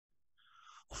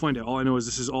I'll find out. All I know is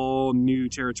this is all new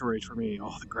territory for me.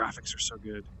 Oh, the graphics are so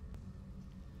good.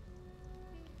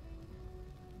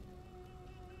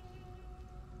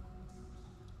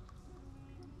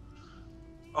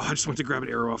 Oh, I just went to grab an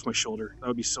arrow off my shoulder. That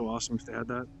would be so awesome if they had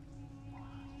that.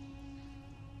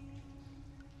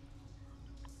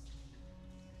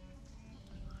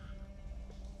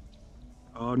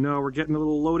 Oh no, we're getting a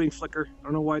little loading flicker. I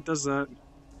don't know why it does that.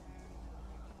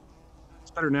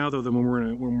 It's better now though than when we're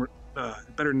in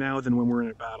better now than when we're in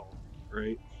a battle,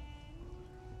 right?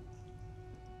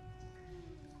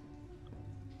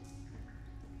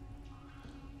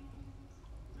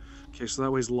 Okay, so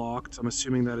that way's locked. I'm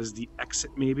assuming that is the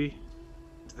exit, maybe,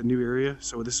 to the new area.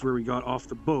 So this is where we got off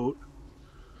the boat.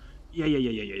 Yeah.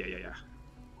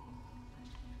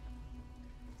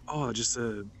 Oh, just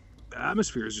the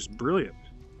atmosphere is just brilliant.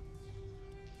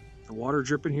 The water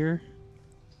dripping here.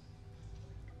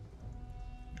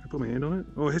 Can I put my hand on it?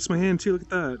 Oh, it hits my hand too. Look at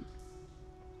that.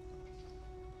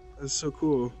 That's so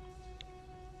cool.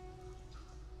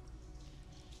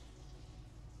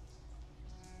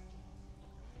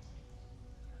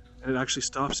 And it actually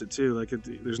stops it too. Like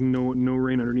there's no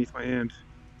rain underneath my hand.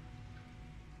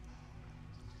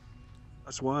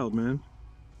 That's wild, man.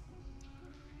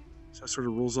 So that sort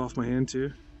of rolls off my hand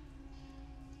too.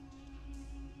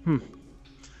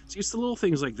 See, it's the little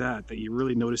things like that that you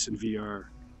really notice in VR.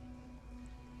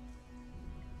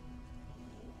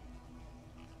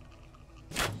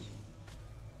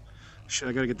 Shit,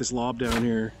 I gotta get this lob down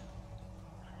here.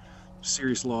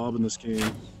 Serious lob in this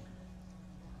game.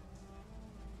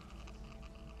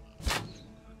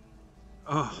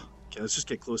 Oh, okay, let's just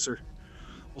get closer.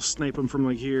 We'll snipe him from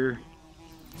like here.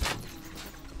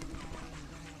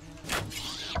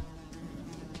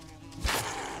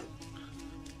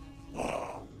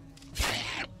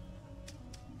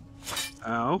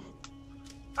 Ow.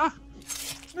 Ah!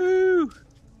 Woo!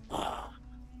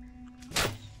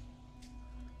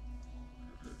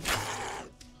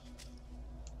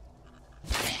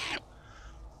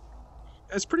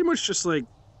 It's pretty much just like,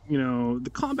 you know, the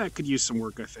combat could use some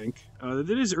work, I think. It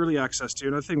is early access too.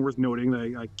 Another thing worth noting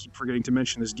that I keep forgetting to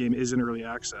mention, this game is in early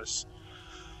access.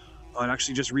 It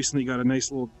actually just recently got a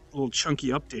nice little chunky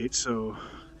update, so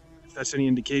if that's any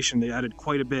indication, they added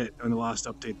quite a bit on the last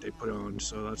update they put on,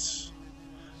 so it's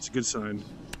a good sign.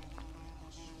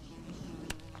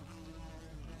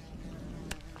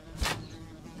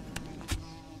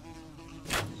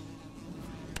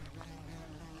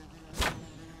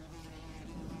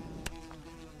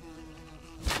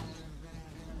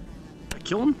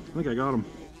 Kill him? I think I got him.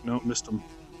 No, missed him.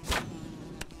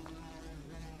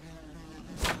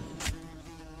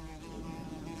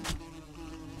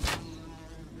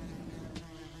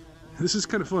 This is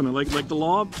kind of fun. I like the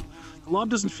lob. The lob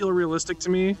doesn't feel realistic to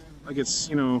me. Like it's,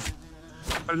 you know,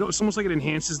 I don't know, it's almost like it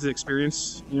enhances the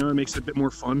experience. You know, it makes it a bit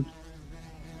more fun.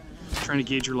 Trying to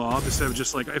gauge your lob instead of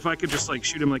just like, if I could just like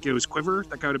shoot him like it was quiver,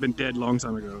 that guy would have been dead a long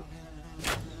time ago.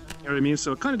 You know what I mean?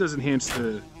 So it kind of does enhance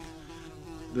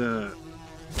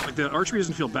like the archery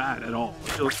doesn't feel bad at all.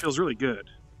 It feels really good,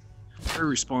 very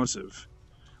responsive.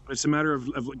 But it's a matter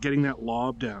of getting that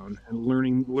lob down and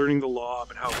learning the lob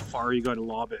and how far you got to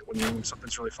lob it when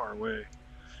something's really far away.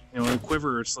 You know, in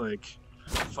Quiver, it's like,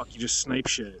 fuck, you just snipe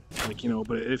shit. Like, you know,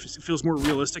 but it feels more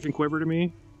realistic in Quiver to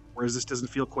me, whereas this doesn't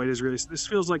feel quite as realistic. This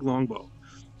feels like Longbow.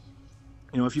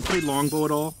 You know, if you played Longbow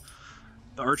at all,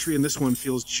 the archery in this one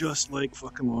feels just like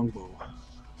fucking Longbow.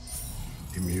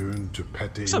 Immune to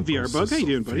petty What's up, VR Bug? How you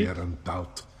doing, buddy? fear and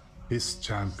doubt, his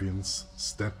champions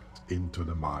stepped into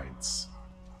the mines.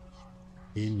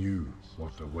 He knew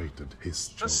what awaited his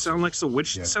chosen. Does sound like the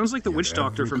witch. Sounds like the witch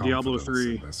doctor from Diablo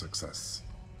 3. Their success.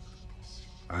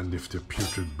 And if the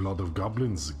putrid blood of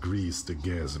goblins greased the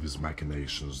gears of his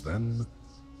machinations, then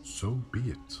so be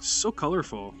it. So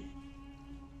colorful.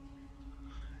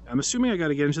 I'm assuming I got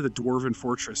to get into the Dwarven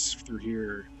Fortress through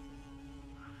here.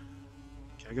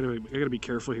 Okay, I gotta be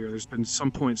careful here. There's been some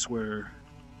points where,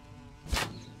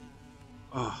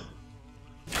 oh,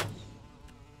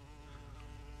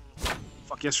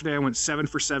 fuck! Yesterday I went 7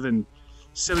 for 7,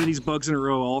 7 of these bugs in a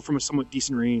row, all from a somewhat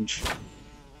decent range.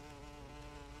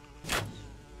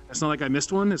 It's not like I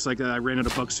missed one. It's like I ran out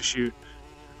of bugs to shoot.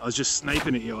 I was just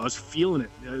sniping it, yo. I was feeling it.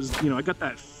 You know, I got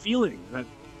that feeling that.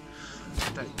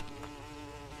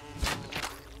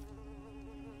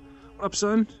 What up,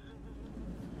 son?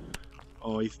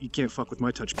 Oh, you can't fuck with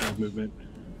my touchpad movement.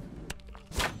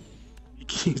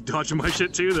 He's dodging my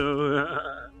shit too, though.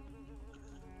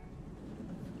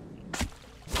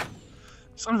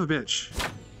 Son of a bitch.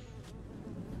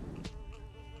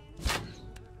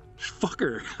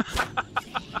 Fucker.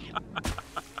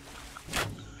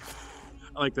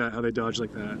 I like that, how they dodge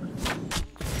like that.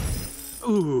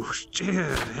 Ooh,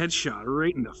 yeah, headshot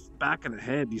right in the back of the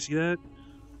head. Do you see that?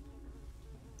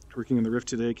 Working on the Rift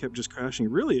today, kept just crashing.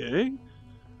 Really, eh?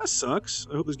 That sucks.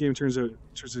 I hope this game turns into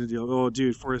a deal. Oh,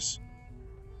 dude, Forrest.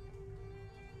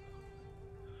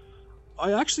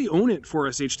 I actually own it,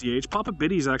 Forrest HDH. Papa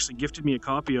Biddy's actually gifted me a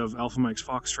copy of Alpha Mike's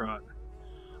Foxtrot.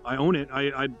 I own it.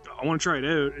 I want to try it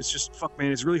out. It's just, fuck,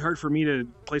 man, it's really hard for me to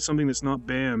play something that's not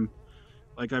BAM.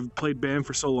 Like, I've played BAM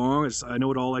for so long, I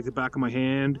know it all like the back of my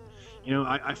hand. You know,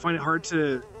 I find it hard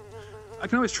to... I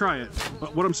can always try it,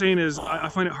 but what I'm saying is I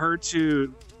find it hard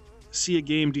to see a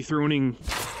game dethroning,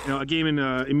 you know, a game in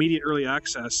immediate early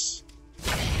access,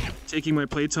 taking my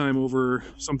playtime over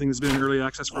something that's been in early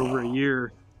access for over a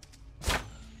year.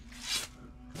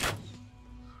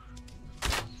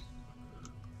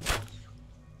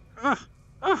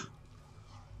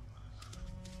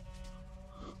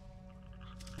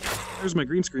 There's my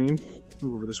green screen.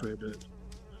 Move over this way a bit.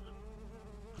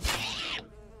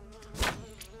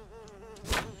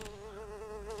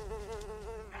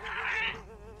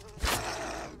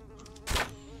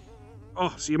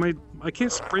 Oh, see, I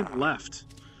can't sprint left.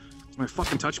 It's my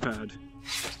fucking touchpad.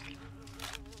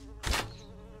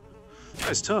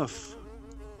 That's tough.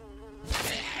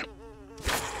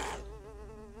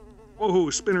 Whoa,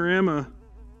 Spinnerama.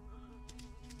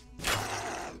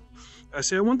 I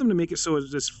say I want them to make it so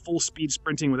it's just full speed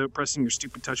sprinting without pressing your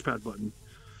stupid touchpad button.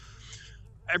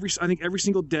 I think every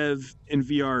single dev in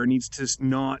VR needs to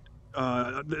not.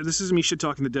 This isn't me shit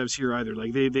talking the devs here either.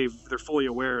 Like they're fully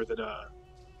aware that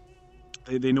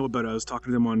they know about it. I was talking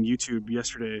to them on YouTube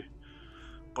yesterday,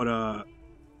 but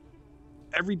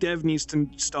every dev needs to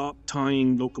stop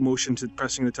tying locomotion to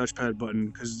pressing the touchpad button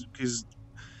because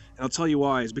and I'll tell you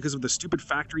why. It's because of the stupid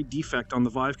factory defect on the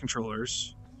Vive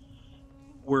controllers,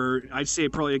 where I'd say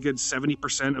probably a good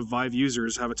 70% of Vive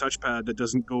users have a touchpad that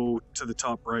doesn't go to the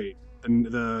top right. And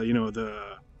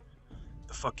the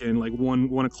fucking like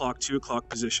 1 o'clock, 2 o'clock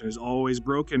position is always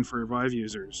broken for Vive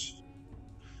users.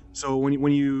 So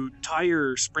when you tie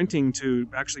your sprinting to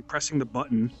actually pressing the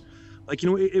button, like, you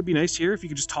know, it'd be nice here if you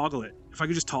could just toggle it. If I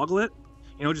could just toggle it,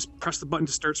 you know, just press the button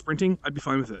to start sprinting, I'd be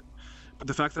fine with it. But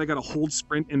the fact that I gotta hold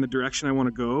sprint in the direction I want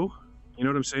to go, you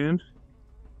know what I'm saying?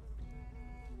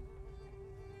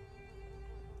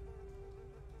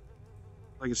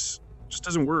 Like, it just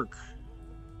doesn't work.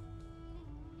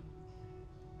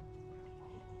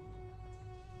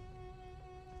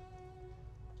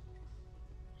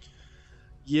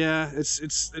 Yeah,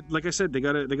 it's like I said, they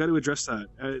gotta address that.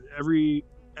 Every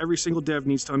single dev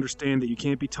needs to understand that you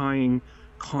can't be tying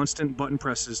constant button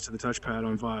presses to the touchpad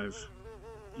on Vive.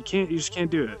 You just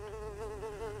can't do it.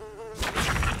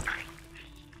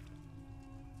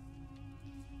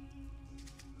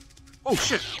 Oh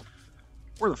shit!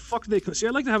 Where the fuck did they... See,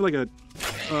 I'd like to have like a...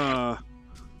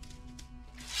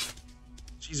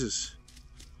 Jesus.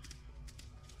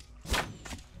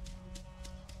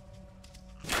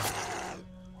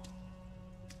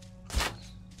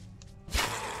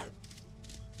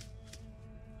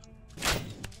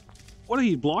 What, did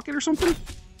he block it or something?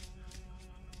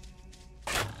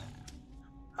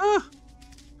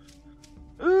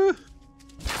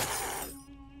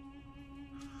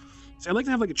 See, I'd like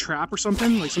to have like a trap or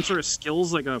something, like some sort of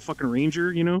skills, like a fucking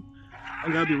ranger, you know? I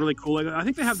think that'd be really cool. I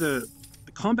think they have the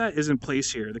combat is in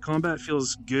place here. The combat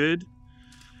feels good,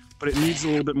 but it needs a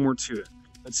little bit more to it.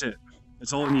 That's it.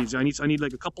 That's all it needs. I need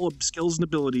like a couple of skills and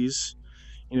abilities,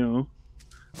 you know?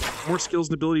 More skills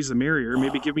and abilities the merrier.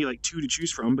 Maybe give me like 2 to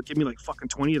choose from, but give me like fucking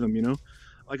 20 of them, you know?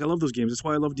 Like, I love those games. That's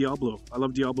why I love Diablo. I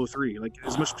love Diablo 3. Like,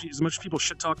 as much people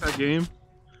shit talk that game,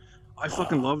 I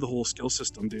fucking love the whole skill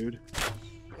system, dude.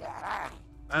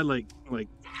 I had like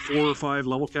 4 or 5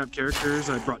 level cap characters.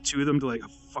 I brought 2 of them to like a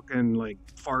fucking like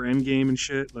far end game and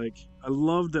shit. Like, I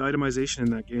loved the itemization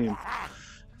in that game.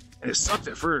 And it sucked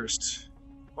at first.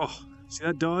 Oh, see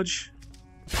that dodge?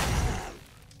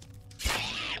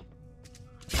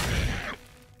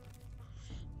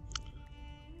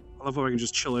 I love how I can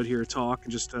just chill out here, talk,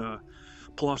 and just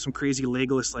pull off some crazy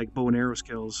Legolas like bow and arrow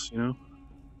skills, you know?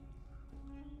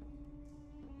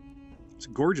 It's a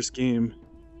gorgeous game.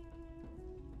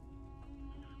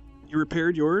 You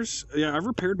repaired yours? Yeah, I've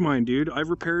repaired mine, dude. I've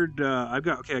repaired, I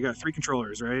got 3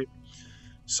 controllers, right?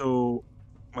 So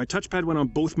my touchpad went on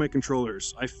both my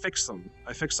controllers. I fixed them.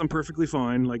 I fixed them perfectly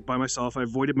fine, like by myself. I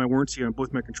voided my warranty on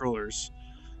both my controllers.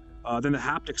 Then the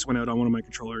haptics went out on one of my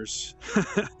controllers.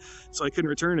 So I couldn't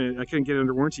return it. I couldn't get it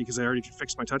under warranty because I already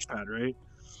fixed my touchpad, right?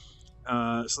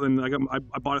 So then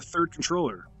I bought a 3rd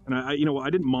controller. And I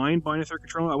didn't mind buying a 3rd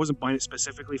controller. I wasn't buying it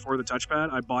specifically for the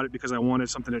touchpad. I bought it because I wanted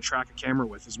something to track a camera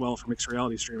with as well for mixed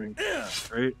reality streaming,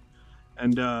 right?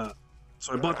 And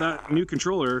so I bought that new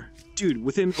controller. Dude,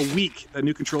 within a week, that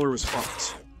new controller was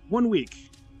fucked. 1 week.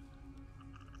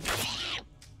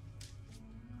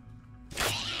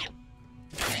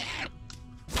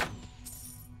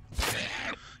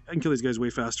 I can kill these guys way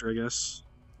faster, I guess.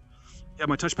 Yeah,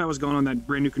 my touchpad was gone on that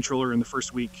brand new controller in the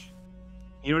first week.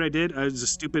 You know what I did? I was a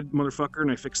stupid motherfucker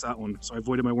and I fixed that one. So I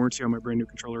avoided my warranty on my brand new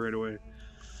controller right away.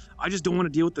 I just don't want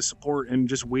to deal with the support and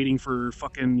just waiting for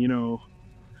fucking, you know,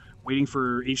 waiting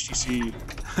for HTC.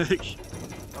 I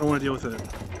don't want to deal with it.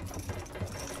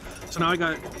 So now I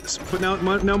got, but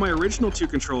now my original 2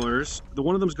 controllers, the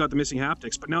one of them's got the missing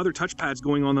haptics, but now their touchpad's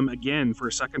going on them again for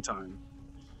a second time.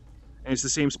 And it's the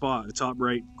same spot, the top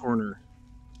right corner.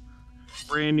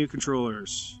 Brand new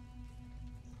controllers.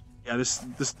 Yeah,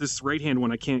 this right-hand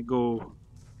one I can't go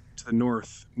to the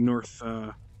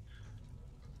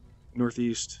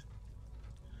northeast.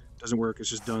 Doesn't work. It's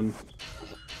just done.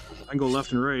 I can go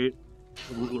left and right.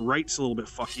 Right's a little bit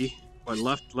fucky, but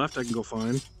left I can go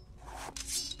fine.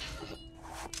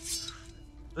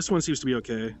 This one seems to be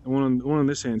okay. The one on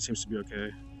this hand seems to be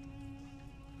okay.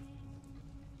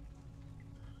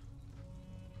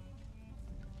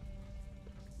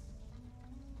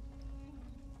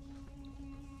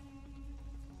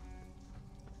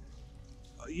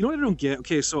 You know what I don't get?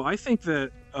 Okay, so I think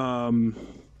that I'm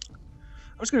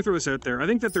just gonna throw this out there. I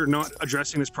think that they're not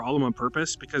addressing this problem on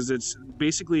purpose because it's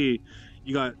basically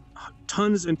you got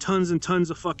tons and tons and tons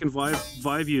of fucking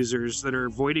Vive users that are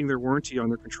voiding their warranty on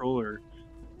their controller.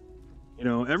 You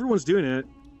know, everyone's doing it.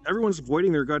 Everyone's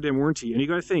voiding their goddamn warranty, and you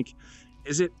gotta think: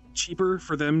 is it cheaper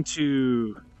for them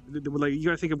to like? You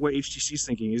gotta think of what HTC's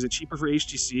thinking. Is it cheaper for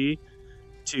HTC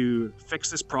to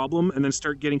fix this problem and then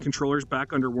start getting controllers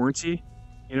back under warranty?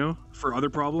 You know, for other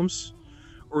problems?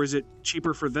 Or is it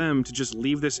cheaper for them to just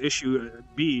leave this issue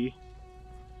be,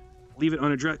 leave it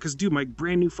unaddressed? Because, dude, my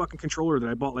brand new fucking controller that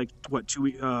I bought, like, what, 2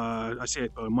 weeks, I say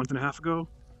about a month and a half ago?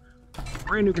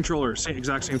 Brand new controller,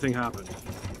 exact same thing happened.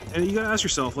 And you gotta ask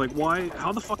yourself, like, why,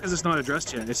 how the fuck is this not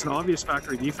addressed yet? It's an obvious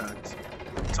factory defect.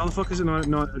 So how the fuck is it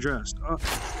not addressed? I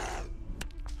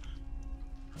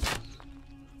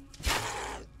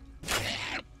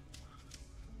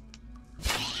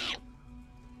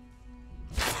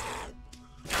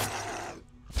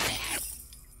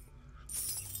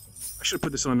should have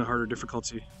put this on a harder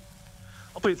difficulty.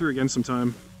 I'll play it through again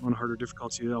sometime on a harder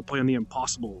difficulty. I'll play on the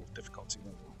impossible difficulty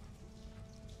level.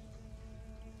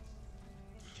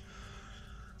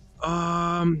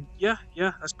 Yeah,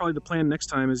 that's probably the plan next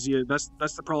time. Is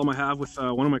that's the problem I have with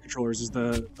one of my controllers. Is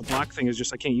the black thing is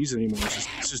just I can't use it anymore.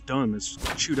 It's just done. It's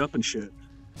chewed up and shit.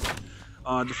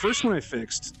 The first one I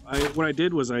fixed, what I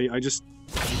did was I just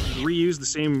reused the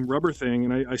same rubber thing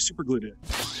and I super glued it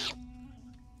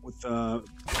with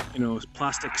you know,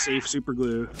 plastic safe super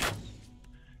glue,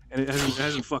 and it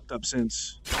hasn't fucked up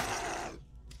since.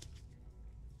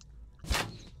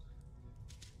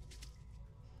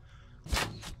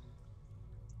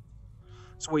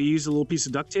 So what, you used a little piece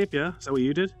of duct tape, yeah? Is that what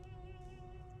you did?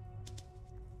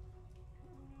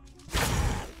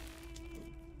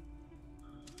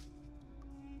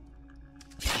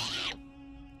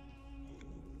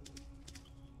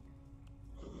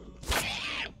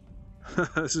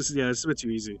 This is, yeah, it's a bit too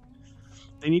easy.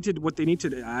 What they need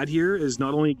to add here is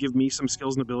not only give me some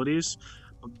skills and abilities,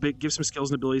 but give some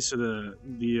skills and abilities to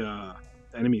the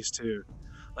enemies too.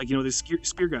 Like, you know, the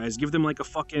spear guys, give them like a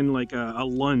fucking, like a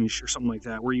lunge or something like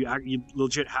that, where you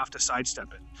legit have to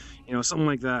sidestep it. You know, something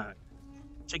like that.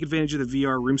 Take advantage of the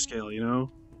VR room scale, you know?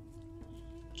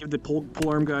 Give the pole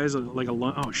arm guys like a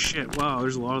lunge. Oh shit, wow,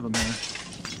 there's a lot of them there.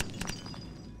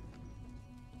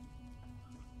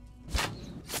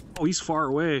 Oh, he's far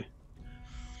away.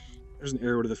 There's an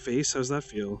arrow to the face. How's that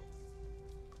feel?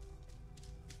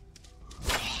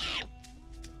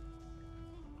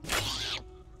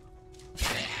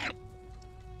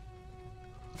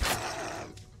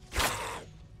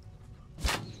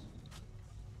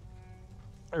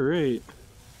 All right.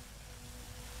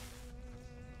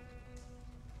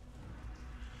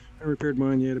 I repaired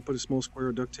mine. You had to put a small square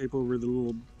of duct tape over the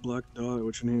little black dot,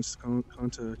 which enhanced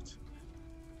contact.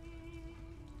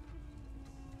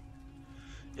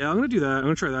 Yeah, I'm gonna do that. I'm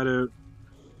gonna try that out.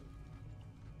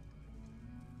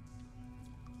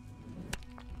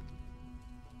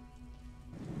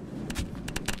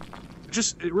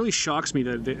 It really shocks me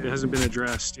that it hasn't been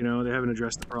addressed, you know? They haven't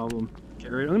addressed the problem. Okay,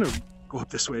 right, I'm gonna go up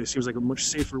this way. It seems like a much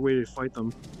safer way to fight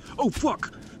them. Oh,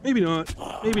 fuck! Maybe not.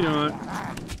 Maybe not.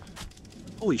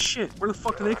 Holy shit, where the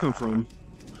fuck do they come from?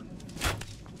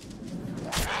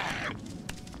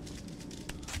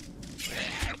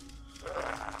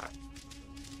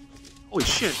 Holy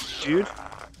shit, dude.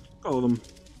 All of them.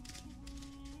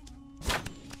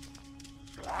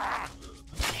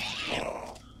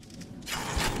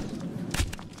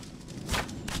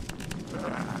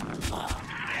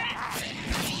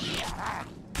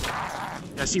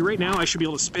 see, right now I should be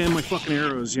able to spam my fucking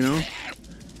arrows, you know?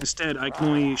 Instead, I can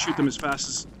only shoot them as fast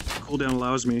as cooldown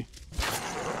allows me.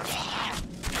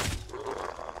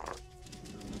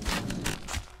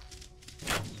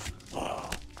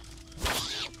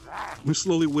 I'm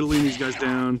slowly whittling these guys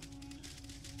down.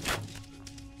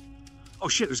 Oh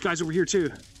shit, there's guys over here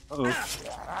too. Uh-oh.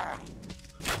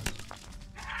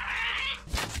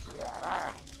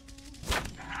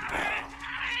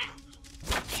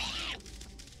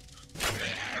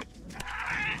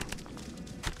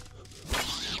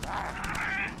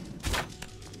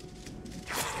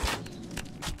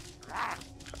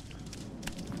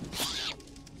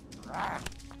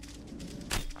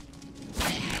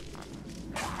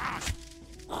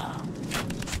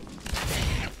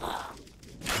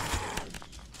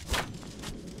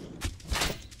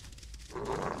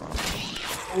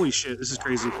 Holy shit, this is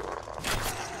crazy.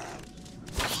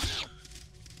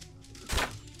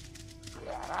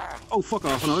 Oh, fuck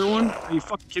off, another one? Are you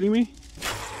fucking kidding me?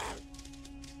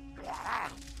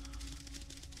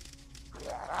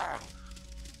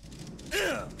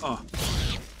 Oh.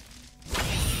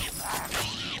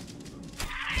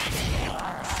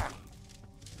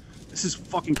 This is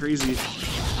fucking crazy.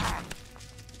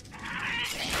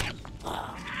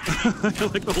 I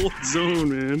like the whole zone,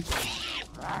 man.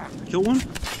 Kill one?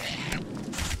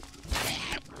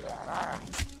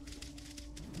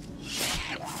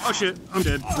 Oh shit, I'm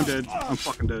dead. I'm dead. I'm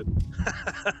fucking dead.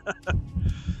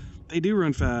 They do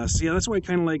run fast. Yeah, that's why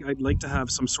I'd like to have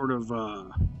some sort of,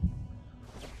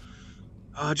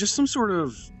 just some sort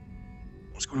of,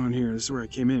 what's going on here? This is where I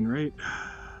came in, right?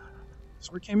 This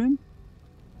is where I came in?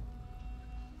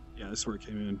 Yeah, this is where I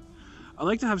came in. I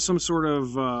like to have some sort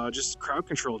of, just crowd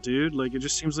control, dude. Like, it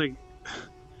just seems like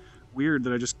weird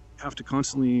that I just have to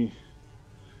constantly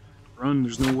run.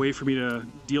 There's no way for me to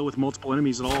deal with multiple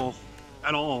enemies at all.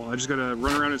 At all. I just gotta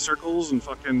run around in circles and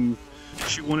fucking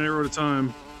shoot one arrow at a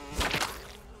time.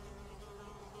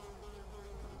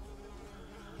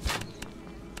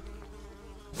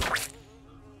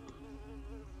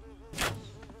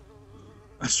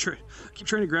 I keep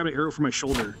trying to grab an arrow from my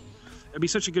shoulder. That'd be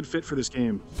such a good fit for this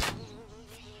game.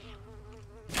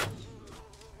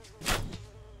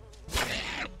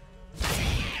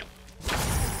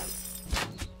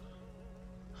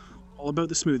 All about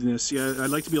the smoothness. Yeah, I'd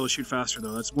like to be able to shoot faster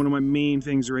though. That's one of my main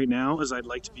things right now, is I'd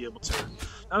like to be able to,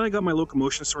 now that I got my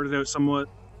locomotion sorted out somewhat,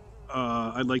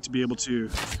 I'd like to be able to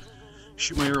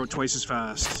shoot my arrow twice as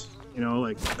fast. You know,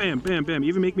 like bam, bam, bam.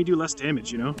 Even make me do less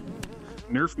damage, you know?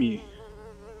 Nerf me.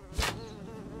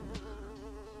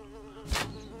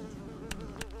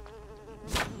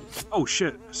 Oh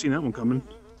shit, I've seen that one coming.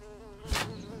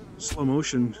 Slow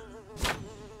motion.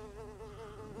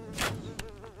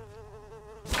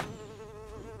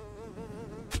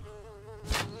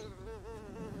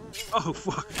 Oh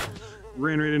fuck,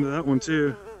 ran right into that one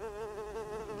too.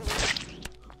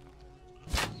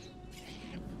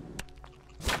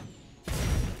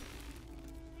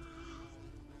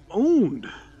 Owned.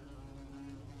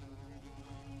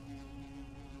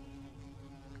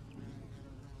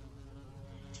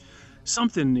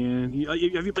 Something, man.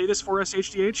 Have you played this 4S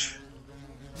HDH?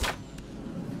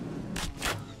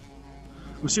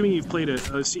 I'm assuming you've played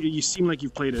it. You seem like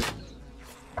you've played it.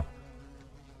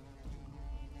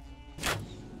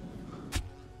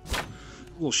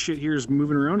 Little shit here is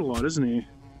moving around a lot, isn't he?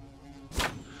 Oh,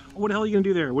 what the hell are you gonna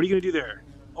do there? What are you gonna do there?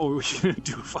 Oh, you're gonna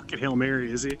do a fucking Hail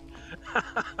Mary, is he?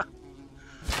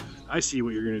 I see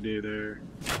what you're gonna do there.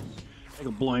 Like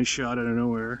a blind shot out of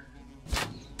nowhere.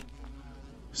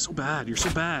 So bad. You're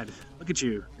so bad. Look at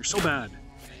you. You're so bad.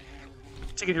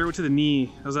 Take an arrow to the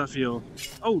knee. How's that feel?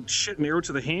 Oh shit, an arrow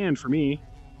to the hand for me.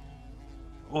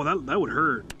 Oh, that would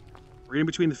hurt. Right in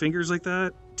between the fingers like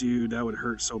that? Dude, that would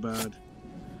hurt so bad.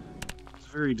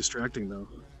 Very distracting though.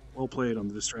 Well played on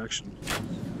the distraction.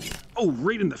 Oh,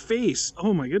 right in the face!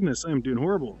 Oh my goodness, I am doing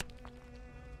horrible.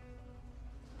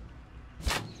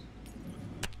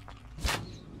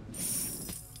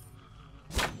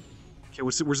 Okay,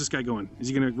 where's this guy going? Is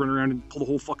he gonna run around and pull the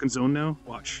whole fucking zone now?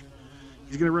 Watch.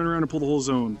 He's gonna run around and pull the whole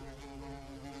zone.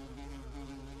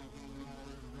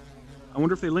 I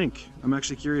wonder if they link. I'm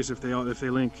actually curious if they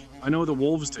link. I know the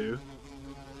wolves do.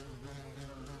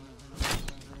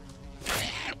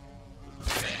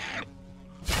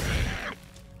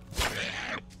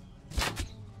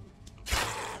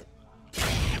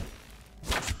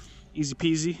 Easy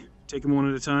peasy. Take them one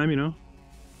at a time, you know.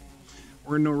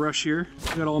 We're in no rush here.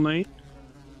 We got all night.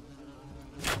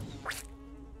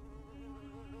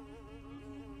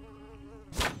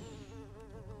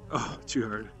 Oh, too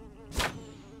hard.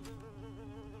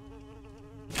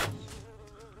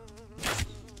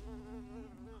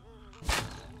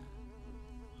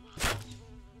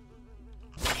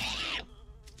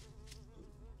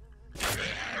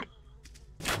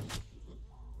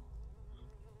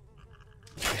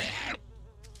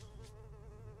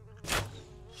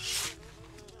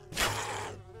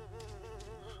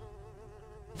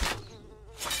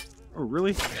 Oh,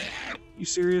 really? You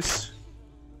serious?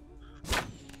 I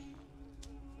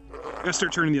gotta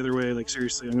start turning the other way, like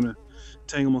seriously. I'm gonna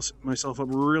tangle myself up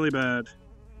really bad.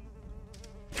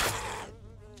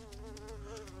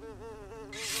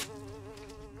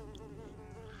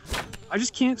 I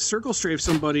just can't circle strafe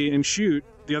somebody and shoot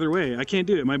the other way. I can't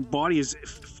do it. My body is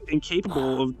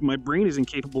incapable of, my brain is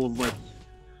incapable of like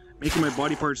making my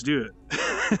body parts do it.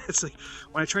 It's like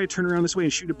when I try to turn around this way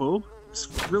and shoot a bow, it's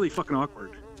really fucking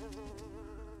awkward.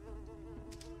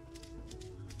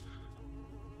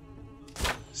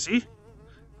 See?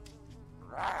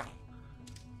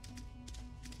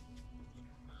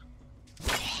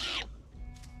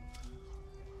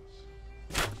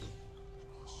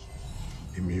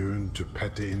 Immune to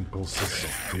petty impulses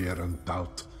of fear and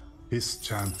doubt, his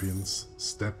champions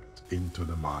stepped into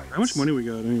the mines. How much money we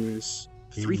got anyways?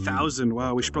 3,000.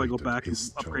 Wow, we should probably go back and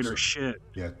upgrade our shit.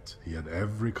 Yet he had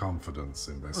every confidence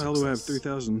in their What the hell do I have?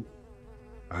 3,000.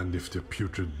 And if the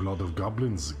putrid blood of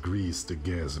goblins greased the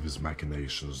gears of his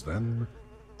machinations, then...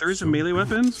 There is a melee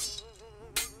weapon?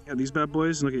 Yeah, these bad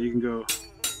boys. Look at, you can go.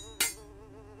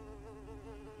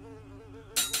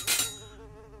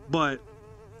 But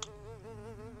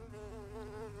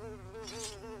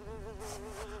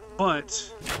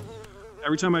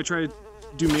every time I try to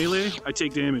do melee, I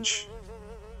take damage.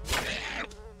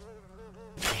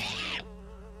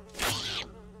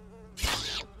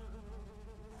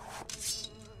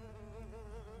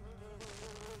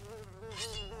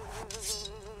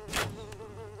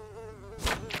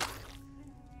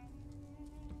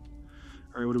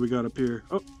 Alright, what do we got up here?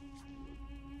 Oh!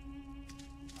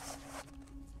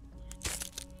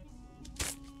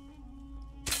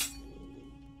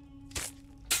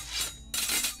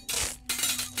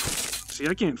 See,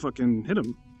 I can't fucking hit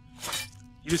him.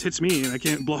 He just hits me and I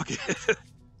can't block it.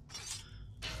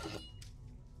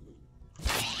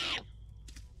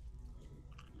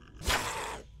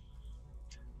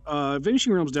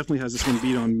 Vanishing Realms definitely has this one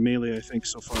beat on melee, I think,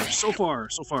 so far. So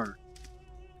far.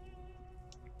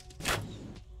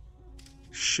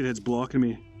 Shithead's blocking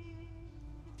me.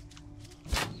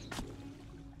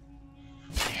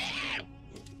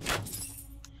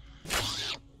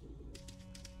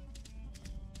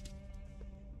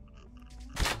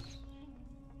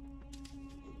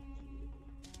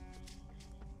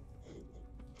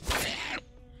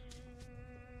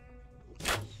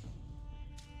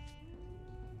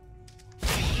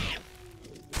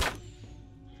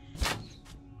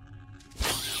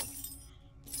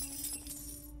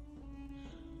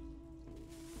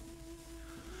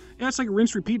 Yeah, it's like a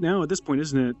rinse repeat now at this point,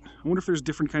 isn't it? I wonder if there's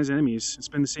different kinds of enemies. It's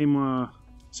been the same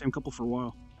couple for a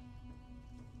while.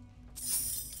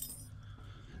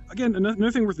 Again,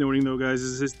 another thing worth noting though, guys,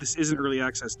 is this is an early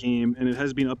access game, and it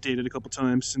has been updated a couple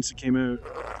times since it came out.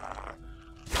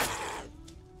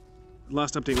 The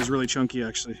last update was really chunky,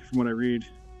 actually, from what I read.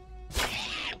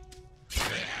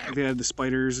 Like they had the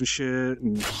spiders and shit,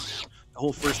 and the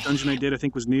whole first dungeon I did, I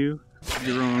think, was new. I could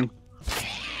be wrong.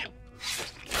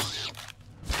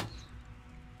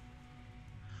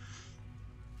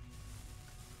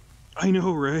 I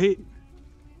know, right?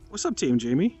 What's up, Team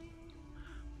Jamie?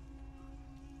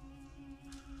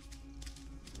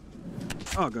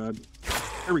 Oh god.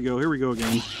 Here we go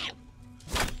again.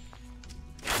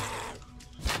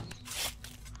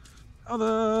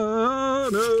 Oh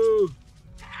no!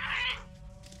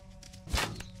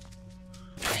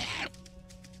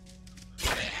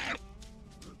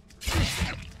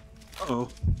 Uh-oh,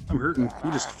 I'm hurting. He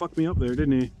just fucked me up there,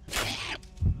 didn't he?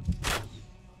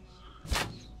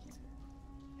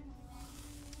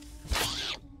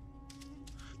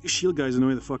 These shield guys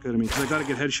annoy the fuck out of me because I gotta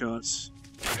get headshots.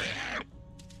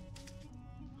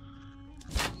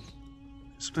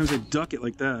 Sometimes I duck it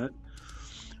like that.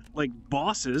 Like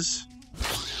bosses.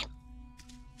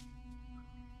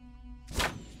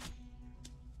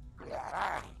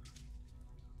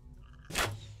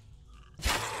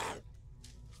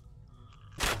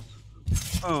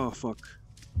 Oh, fuck.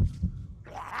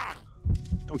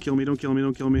 Don't kill me, don't kill me,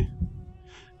 don't kill me.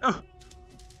 Oh!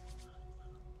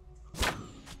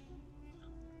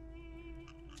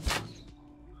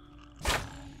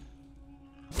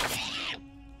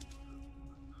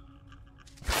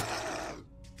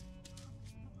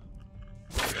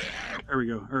 There we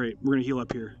go. Alright, we're gonna heal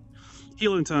up here.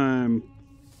 Healing time!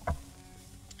 What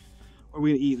are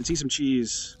we gonna eat? Let's eat some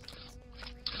cheese.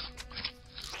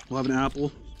 We'll have an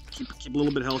apple. Keep a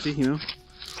little bit healthy, you know?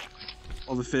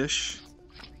 All the fish.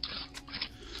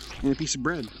 And a piece of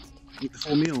bread. Eat the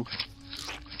full meal.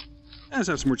 And let's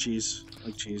have some more cheese. I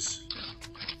like cheese.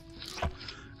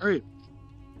 Alright.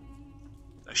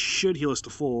 That should heal us to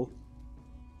full.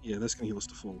 Yeah, that's gonna heal us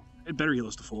to full. It better heal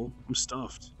us to full. I'm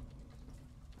stuffed.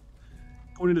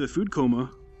 Going into the food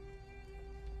coma.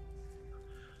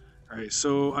 Alright,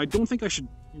 so I don't think I should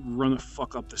run the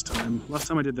fuck up this time. Last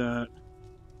time I did that...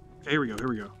 Okay, here we go, here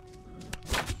we go.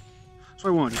 That's what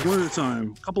I want, just one at a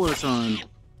time. A couple at a time.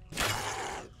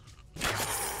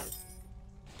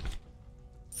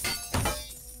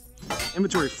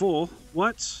 Inventory full.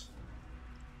 What?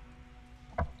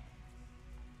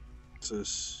 What's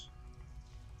this?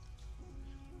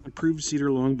 Improved cedar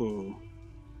longbow.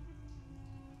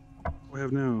 What do I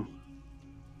have now?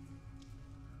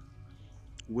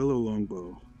 Willow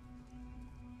longbow.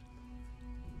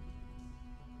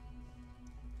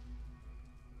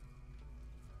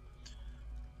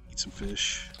 Eat some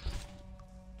fish.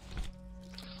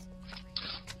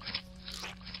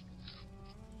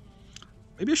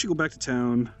 Maybe I should go back to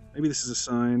town. Maybe this is a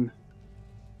sign.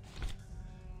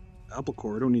 Apple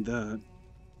core, I don't need that.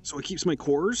 So it keeps my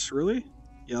cores? Really?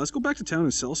 Yeah, let's go back to town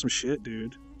and sell some shit,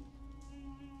 dude.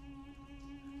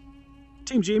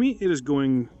 Team Jamie, it is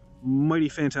going mighty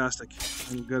fantastic.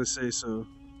 I've got to say so.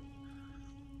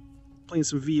 Playing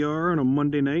some VR on a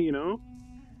Monday night, you know?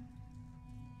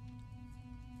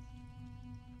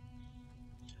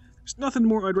 There's nothing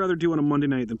more I'd rather do on a Monday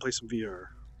night than play some VR.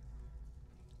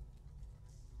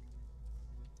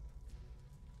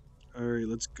 Alright,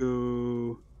 let's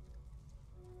go...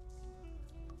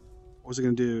 What was I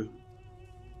gonna do?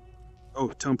 Oh,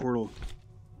 town portal.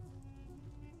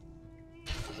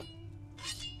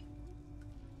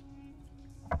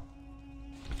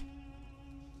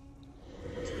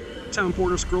 Town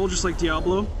portal scroll, just like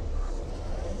Diablo.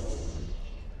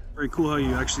 Very cool how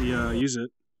you actually use it.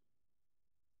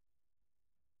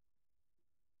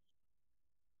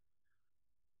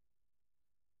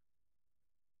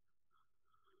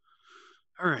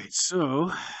 Alright,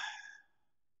 so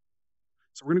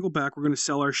we're gonna go back, we're gonna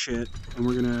sell our shit, and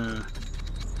we're gonna...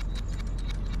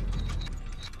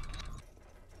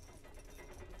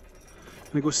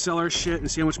 go sell our shit and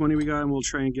see how much money we got, and we'll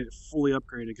try and get fully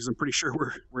upgraded, because I'm pretty sure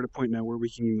we're at a point now where we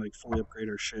can like fully upgrade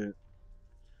our shit.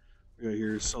 We got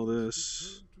here, sell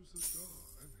this.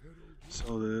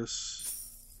 Sell this.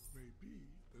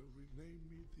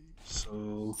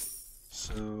 Sell.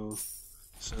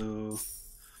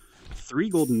 3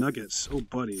 golden nuggets. Oh,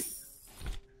 buddy.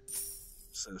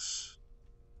 What's this?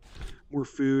 More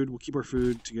food. We'll keep our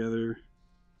food together.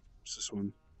 What's this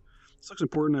one? This looks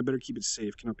important. I better keep it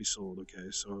safe. Cannot be sold.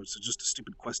 Okay, so it's just a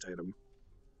stupid quest item.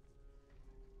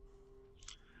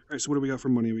 Alright, so what do we got for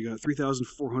money? We got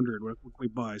 3,400. What can we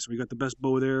buy? So we got the best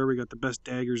bow there. We got the best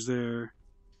daggers there.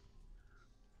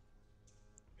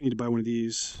 I need to buy one of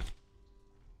these.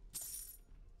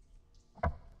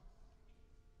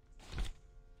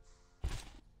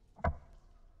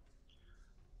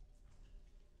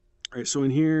 Alright, so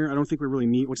in here, I don't think we really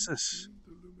need... What's this?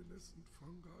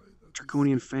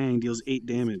 Draconian Fang deals 8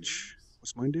 damage.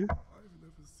 What's mine do?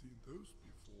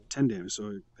 10 damage,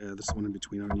 so yeah, that's the one in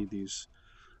between. I don't need these.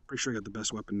 Pretty sure I got the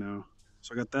best weapon now.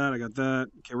 So I got that, I got that.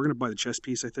 Okay, we're gonna buy the chest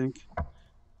piece, I think.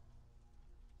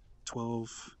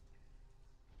 12.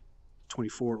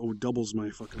 24. Oh, doubles my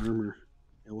fucking armor.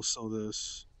 Yeah, we'll sell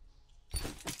this.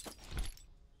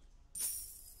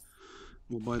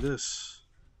 We'll buy this.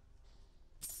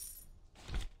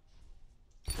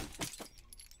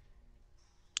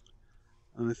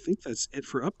 I think that's it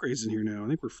for upgrades in here now. I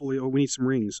think we're fully... Oh, we need some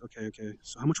rings. Okay, okay.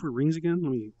 So how much were rings again?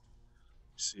 Let me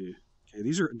see. Okay,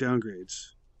 these are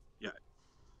downgrades. Yeah.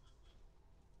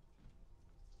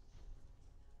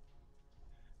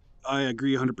 I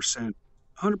agree 100%.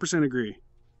 100% agree.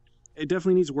 It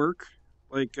definitely needs work.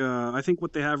 Like, I think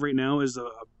what they have right now is a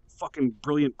fucking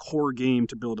brilliant core game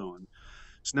to build on.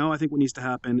 So now I think what needs to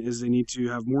happen is they need to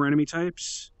have more enemy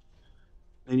types.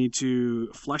 They need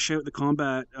to flesh out the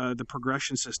combat, the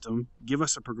progression system. Give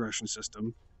us a progression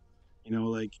system. You know,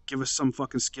 like, give us some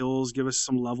fucking skills. Give us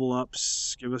some level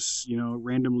ups. Give us, you know,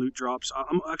 random loot drops.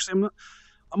 I'm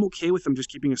okay with them just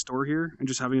keeping a store here and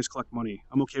just having us collect money.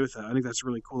 I'm okay with that. I think that's a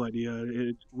really cool idea.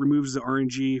 It removes the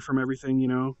RNG from everything, you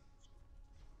know.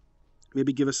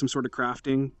 Maybe give us some sort of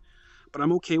crafting. But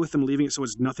I'm okay with them leaving it so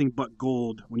it's nothing but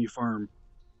gold when you farm.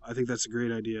 I think that's a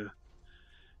great idea.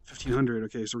 1,500.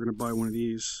 Okay, so we're going to buy one of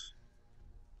these.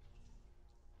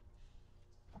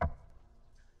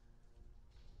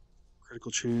 Critical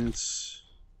chance.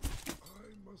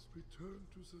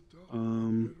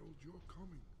 Alright,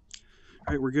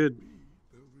 we're good.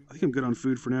 I think I'm good on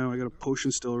food for now. I got a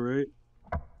potion still, right?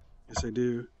 Yes, I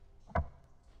do.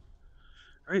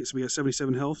 Alright, so we got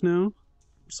 77 health now.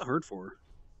 What's the heart for?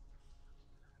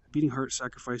 Beating heart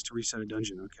sacrifice to reset a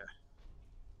dungeon. Okay.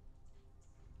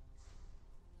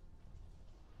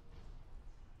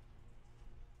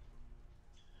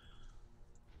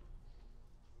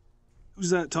 Who's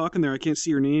that talking there? I can't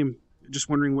see your name. Just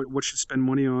wondering what should spend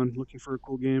money on. Looking for a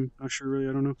cool game. Not sure really.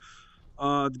 I don't know.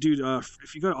 Dude,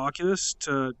 if you got Oculus,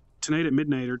 tonight at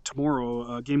midnight or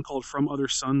tomorrow, a game called From Other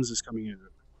Suns is coming out,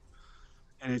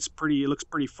 and it's pretty. It looks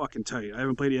pretty fucking tight. I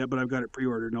haven't played it yet, but I've got it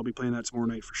pre-ordered, and I'll be playing that tomorrow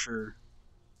night for sure.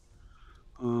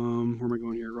 Where am I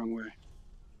going here? Wrong way. Okay,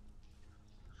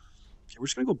 we're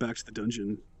just gonna go back to the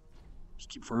dungeon.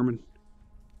 Just keep farming.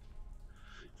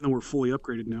 Even though we're fully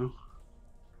upgraded now.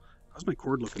 How's my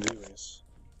cord looking anyways?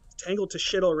 It's tangled to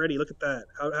shit already. Look at that.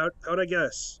 How'd I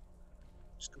guess?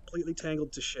 Just completely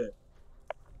tangled to shit.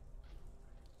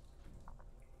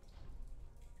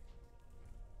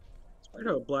 It's weird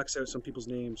how it blacks out some people's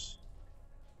names.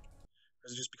 Or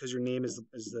is it just because your name is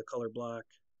the color black?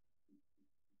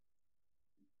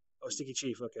 Oh, Sticky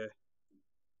Chief, okay.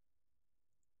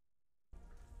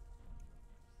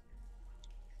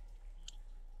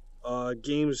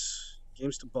 Games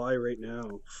to buy right now.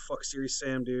 Fuck Serious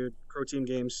Sam, dude. Crow Team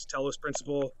Games. Talos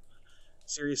Principle.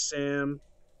 Serious Sam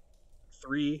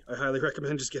 3. I highly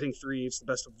recommend just getting 3. It's the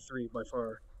best of the 3 by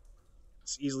far.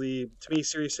 It's easily, to me,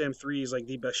 Serious Sam 3 is like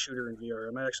the best shooter in VR.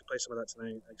 I might actually play some of that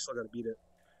tonight. I still gotta beat it.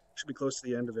 Should be close to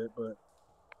the end of it, but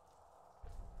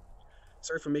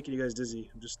sorry for making you guys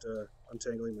dizzy. I'm just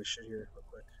untangling my shit here real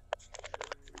quick.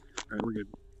 Alright, we're good.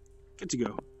 Good to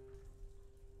go.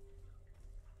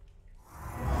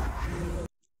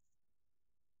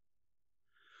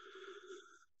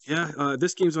 Yeah,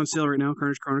 this game's on sale right now.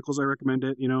 Karnage Chronicles, I recommend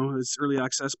it. You know, it's early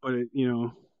access, but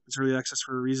it's early access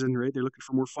for a reason, right? They're looking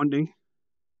for more funding,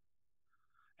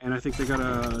 and I think they got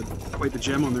quite the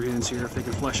gem on their hands here if they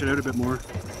can flesh it out a bit more.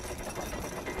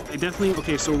 They definitely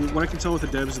okay. So what I can tell with the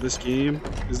devs of this game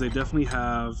is they definitely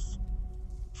have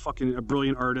fucking a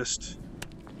brilliant artist.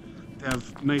 They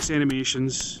have nice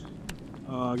animations.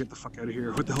 Get the fuck out of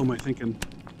here. What the hell am I thinking?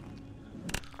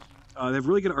 They have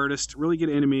really good artist, really good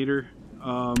animator.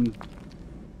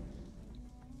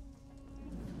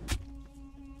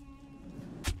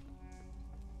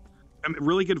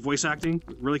 Really good voice acting,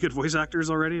 really good voice actors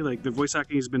already. Like the voice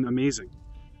acting has been amazing.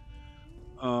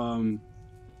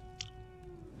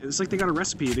 It's like they got a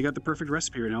recipe. They got the perfect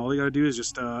recipe right now. All they got to do is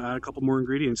just add a couple more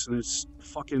ingredients, and it's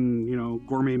fucking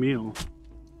gourmet meal.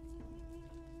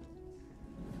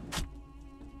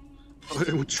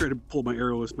 I would try to pull my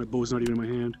arrow with my bow's not even in my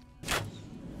hand.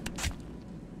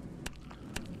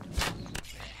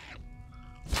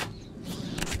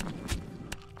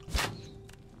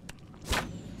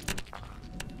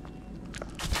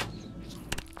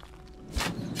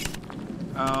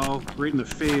 Ow, right in the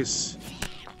face.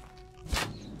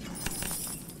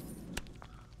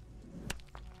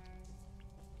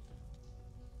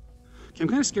 Okay, I'm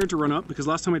kind of scared to run up because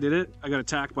last time I did it, I got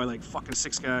attacked by like fucking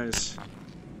 6 guys.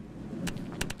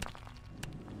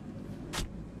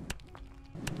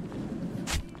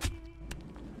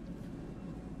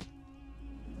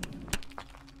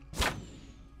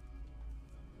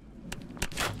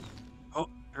 Oh,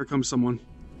 here comes someone.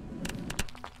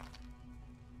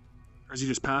 Or is he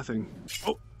just pathing?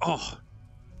 Oh!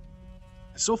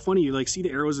 It's so funny, you like see the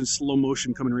arrows in slow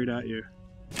motion coming right at you.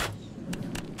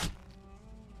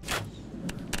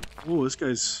 Oh, this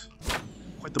guy's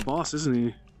quite the boss, isn't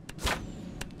he?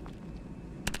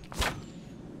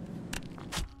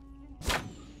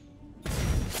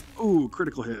 Ooh,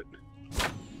 critical hit.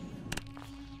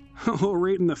 Oh,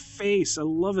 right in the face. I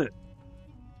love it.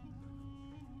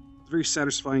 It's very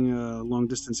satisfying long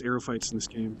distance arrow fights in this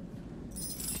game.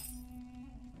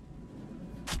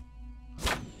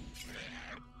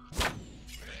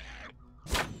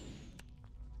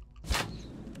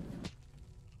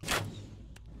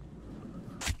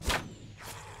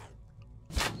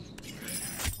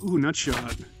 Ooh, nut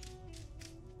shot.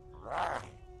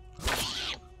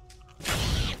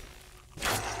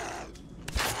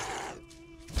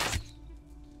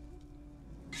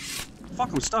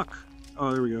 Fuck, I'm stuck.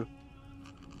 Oh, there we go.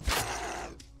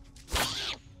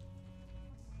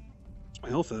 My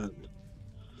health at?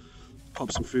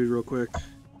 Pop some food real quick.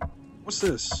 What's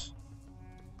this?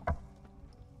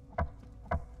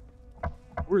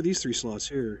 Where are these 3 slots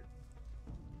here?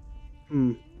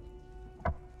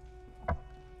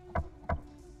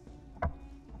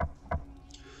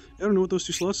 I don't know what those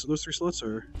 3 slots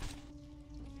are.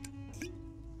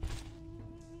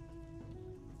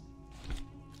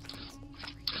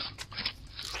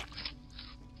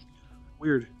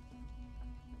 Weird.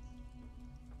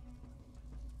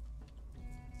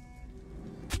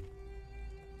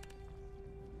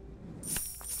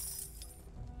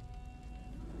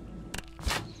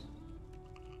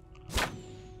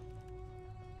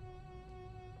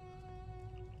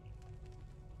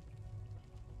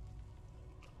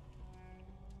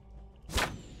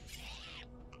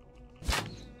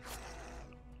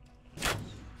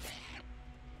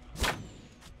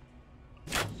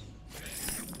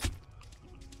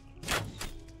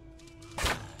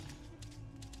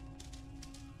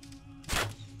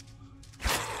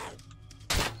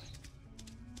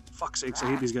 Fuck's sakes, I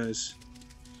hate these guys.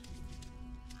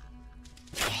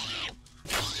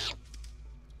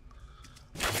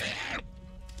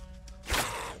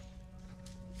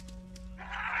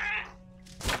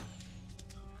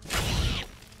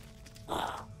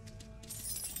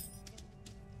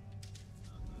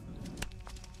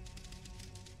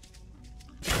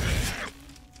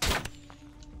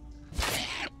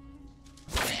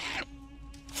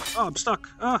 Oh, I'm stuck.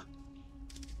 Ah!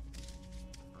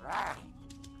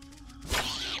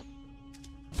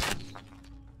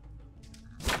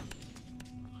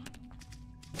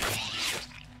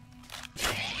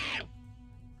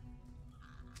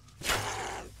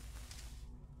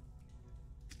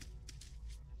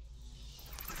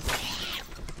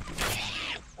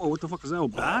 Oh, what the fuck is that? Oh,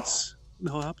 bats? What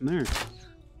the hell happened there?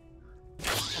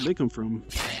 Where'd they come from?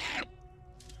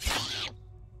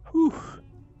 Whew.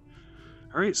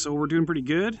 Alright, so we're doing pretty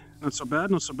good. Not so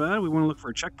bad, not so bad. We want to look for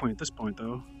a checkpoint at this point,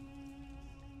 though.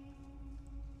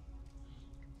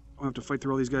 I'll have to fight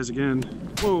through all these guys again.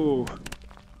 Whoa!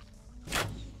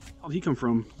 How'd he come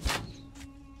from?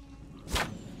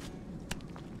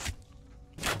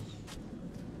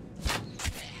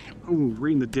 Ooh,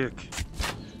 right in the dick.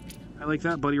 I like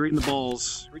that, buddy. Right in the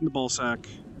balls. Right in the ball sack.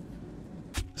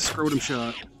 Scrotum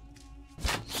shot.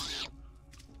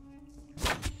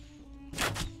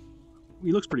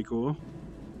 He looks pretty cool.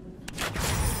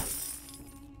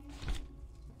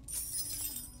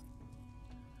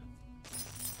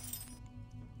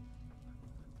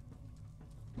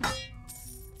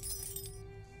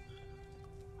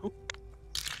 Oh.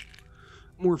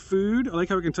 More food. I like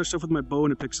how I can touch stuff with my bow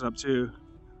and it picks it up too.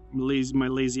 My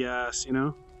lazy ass, you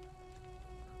know?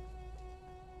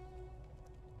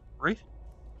 Right?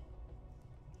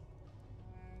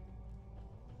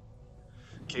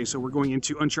 Okay, so we're going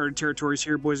into uncharted territories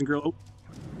here, boys and girls. Oh,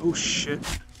 oh shit.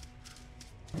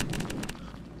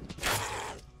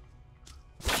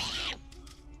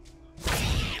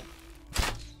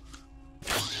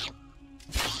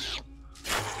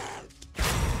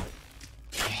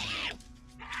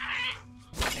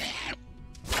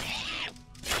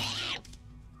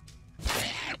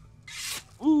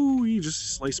 Ooh, you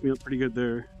just sliced me up pretty good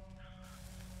there.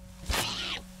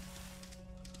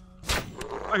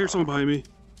 I hear someone behind me.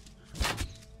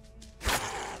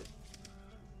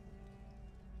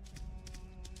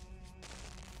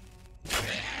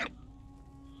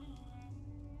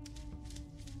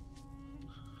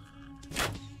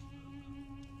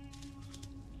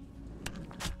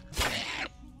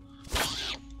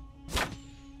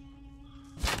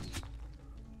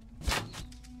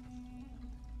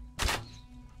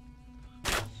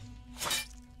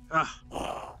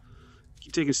 Ah.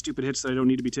 Keep taking stupid hits that I don't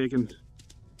need to be taking.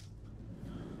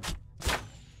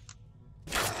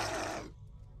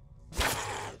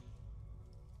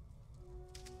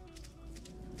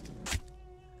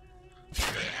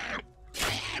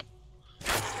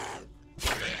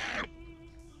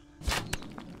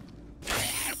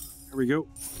 There we go.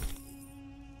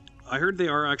 I heard they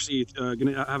are actually going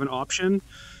to have an option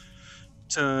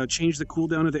to change the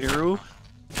cooldown of the arrow.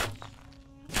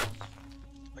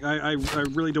 Like I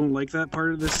really don't like that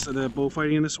part of this. The bow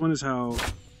fighting in this one is how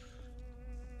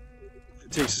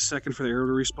it takes a second for the arrow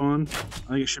to respawn.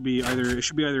 I think it should be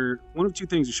either one of two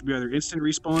things. It should be either instant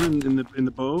respawn in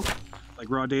the bow,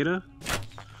 like raw data,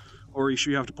 or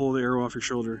you have to pull the arrow off your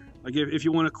shoulder. Like if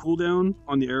you want a cooldown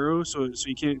on the arrow, so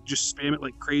you can't just spam it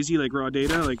like crazy, like raw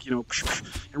data, like, you know,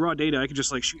 in raw data I could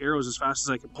just like shoot arrows as fast as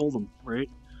I could pull them, right?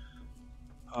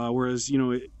 Whereas, you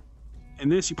know, in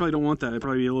this you probably don't want that. It'd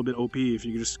probably be a little bit OP if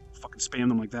you could just fucking spam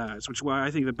them like that. Which is why I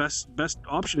think the best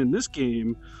option in this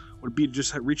game would be to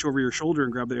just reach over your shoulder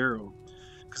and grab the arrow,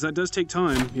 because that does take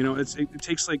time. You know, it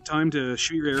takes like time to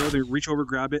shoot your arrow, then reach over,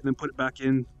 grab it, and then put it back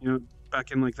in. You know,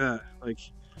 back in like that. Like,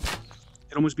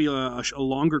 it'd almost be a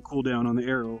longer cooldown on the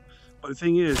arrow. But the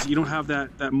thing is, you don't have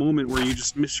that moment where you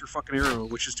just miss your fucking arrow,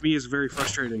 which is, to me, is very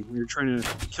frustrating. When you're trying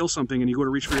to kill something and you go to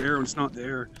reach for your arrow and it's not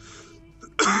there.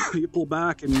 You pull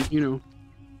back and, you know,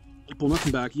 you pull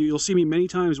nothing back. You'll see me many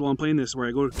times while I'm playing this where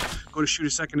I go to shoot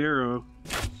a second arrow.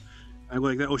 I go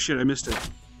like that. Oh shit, I missed it.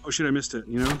 Oh shit, I missed it.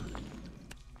 You know,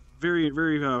 very,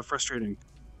 very frustrating.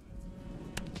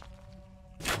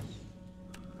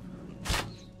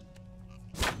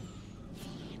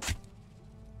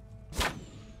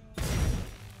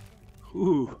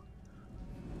 Ooh,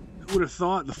 who would have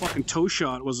thought the fucking toe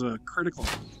shot was a critical?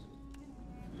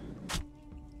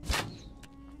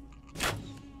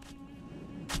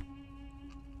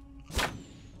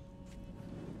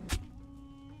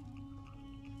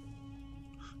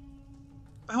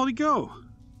 Where the hell did he go?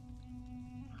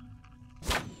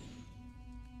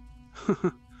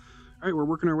 Alright, we're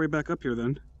working our way back up here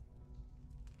then.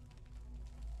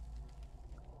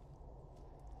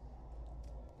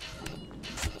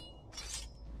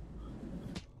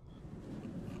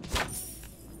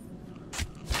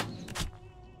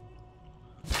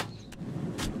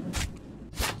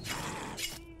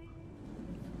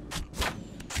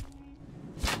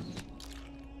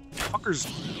 Fucker's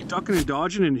ducking and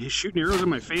dodging and he's shooting arrows in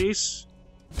my face.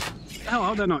 Hell,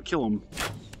 how'd that not kill him?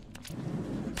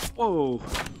 Whoa.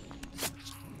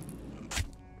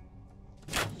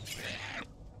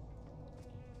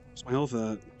 What's my health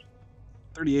at?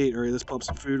 38. Alright, let's pull up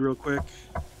some food real quick.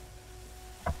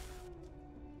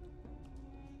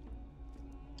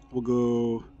 We'll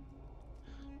go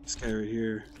this guy right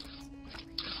here.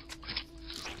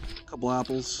 A couple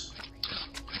apples.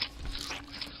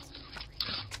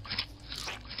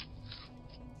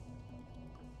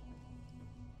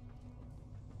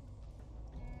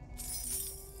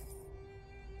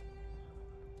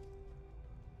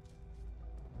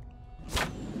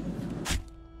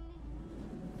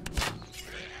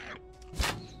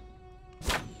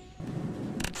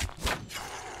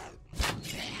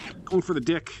 Going for the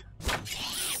dick.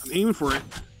 I'm aiming for it.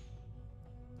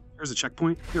 There's a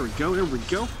checkpoint. There we go. There we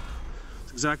go.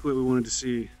 That's exactly what we wanted to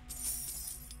see.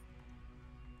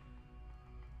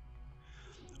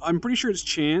 I'm pretty sure it's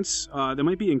chance. There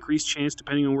might be increased chance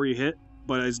depending on where you hit,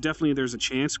 but it's definitely there's a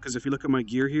chance because if you look at my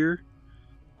gear here,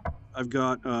 I've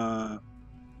got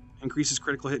increases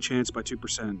critical hit chance by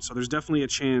 2%. So there's definitely a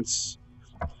chance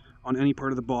on any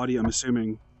part of the body, I'm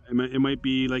assuming. It might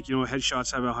be like, you know,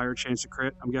 headshots have a higher chance of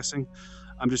crit, I'm guessing.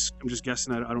 I'm just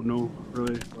guessing. I don't know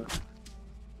really, but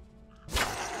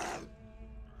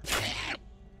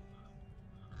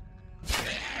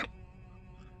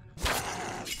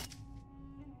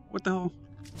what the hell?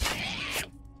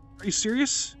 Are you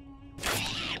serious?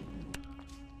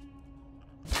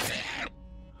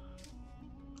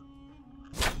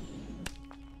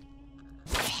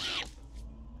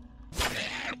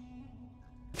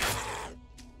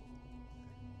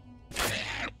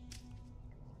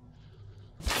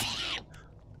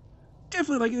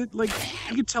 Definitely, like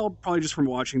you could tell probably just from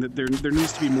watching that there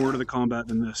needs to be more to the combat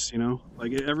than this, you know?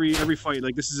 Like every fight,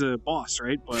 like this is a boss,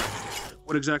 right? But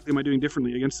what exactly am I doing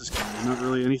differently against this guy? Not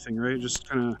really anything, right? Just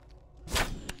kind of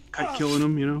kite killing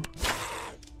him, you know?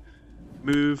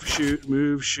 Move, shoot,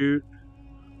 move, shoot.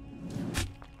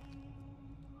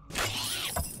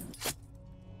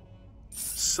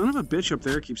 Son of a bitch up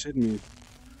there keeps hitting me.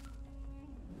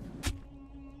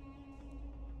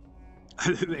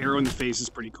 The arrow in the face is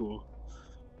pretty cool.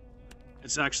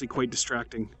 It's actually quite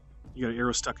distracting. You got an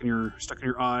arrow stuck in your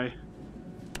eye.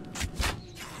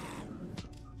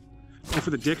 Go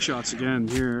for the dick shots again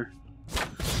here.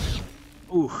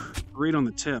 Ooh, right on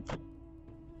the tip.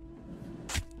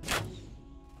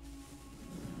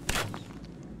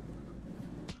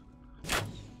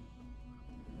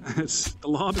 The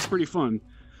lob is pretty fun.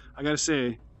 I gotta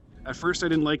say, at first I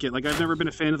didn't like it. Like I've never been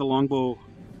a fan of the longbow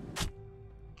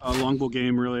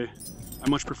game really. I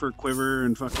much prefer quiver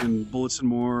and fucking bullets and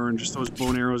more, and just those bow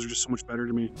and arrows are just so much better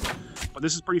to me. But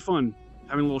this is pretty fun,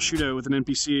 having a little shootout with an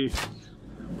NPC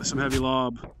with some heavy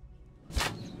lob.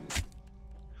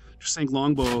 Just think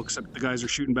longbow, except the guys are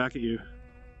shooting back at you.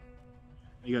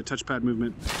 You got touchpad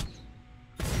movement.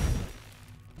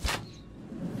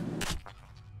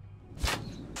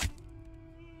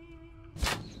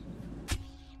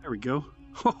 There we go.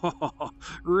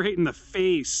 Right in the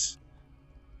face.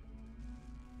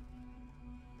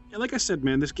 Yeah, like I said,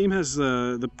 man, this game has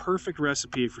the perfect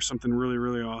recipe for something really,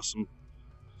 really awesome.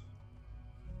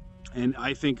 And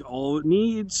I think all it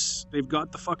needs, they've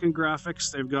got the fucking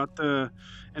graphics, they've got the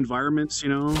environments, you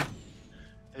know.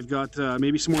 They've got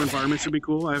maybe some more environments would be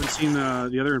cool. I haven't seen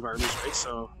the other environments, right?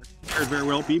 So there could very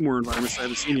well be more environments I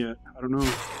haven't seen yet. I don't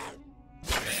know.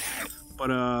 But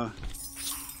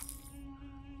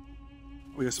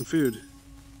we got some food.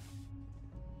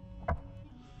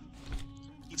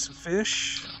 Eat some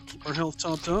fish. Keep our health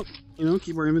topped up, you know,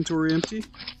 keep our inventory empty.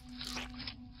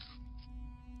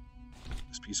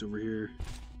 This piece over here,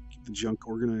 keep the junk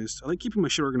organized. I like keeping my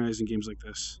shit organized in games like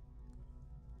this.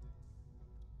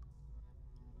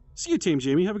 See you, Tame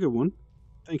Jamie. Have a good one.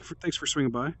 Thanks for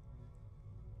swinging by.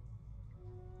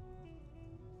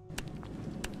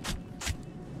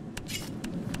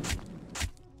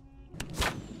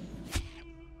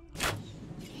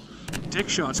 Dick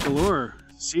shots galore.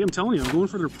 See, I'm telling you, I'm going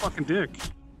for their fucking dick.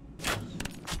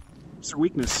 What's their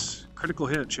weakness? Critical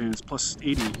hit chance, plus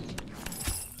 80.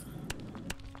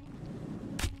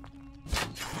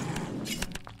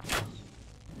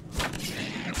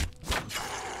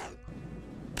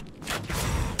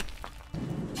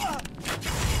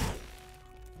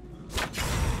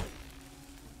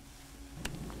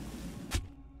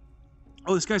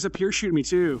 Oh, this guy's up here shooting me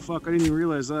too. Fuck, I didn't even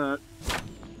realize that.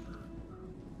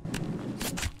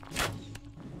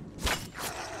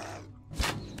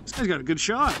 This guy's got a good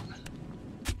shot.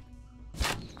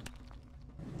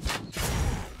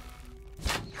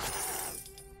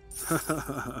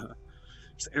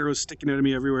 Just arrows sticking out of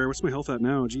me everywhere. What's my health at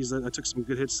now? Jeez, I took some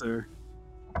good hits there.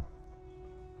 Get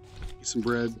some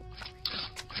bread.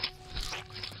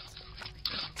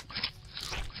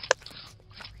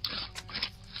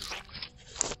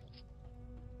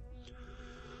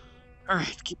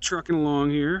 Alright, keep trucking along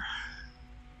here.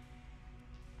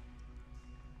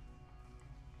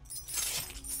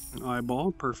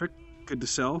 Eyeball, perfect. Good to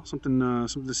sell. Something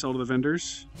to sell to the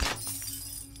vendors.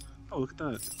 Oh, look at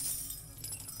that.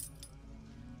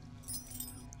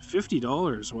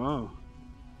 $50, wow.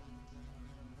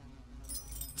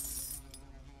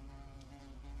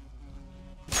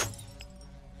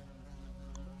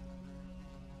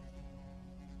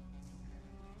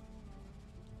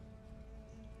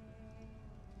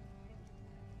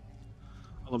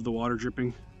 I love the water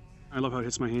dripping. I love how it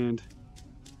hits my hand.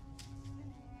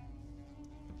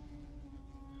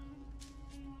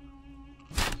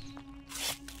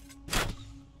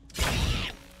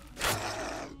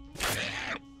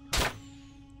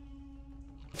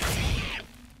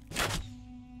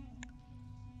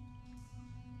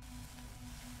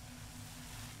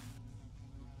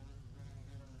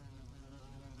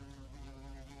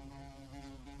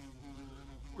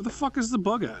 Where the fuck is the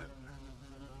bug at?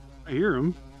 I hear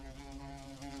him.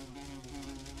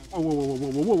 Whoa, whoa, whoa,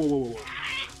 whoa, whoa, whoa, whoa, whoa, whoa.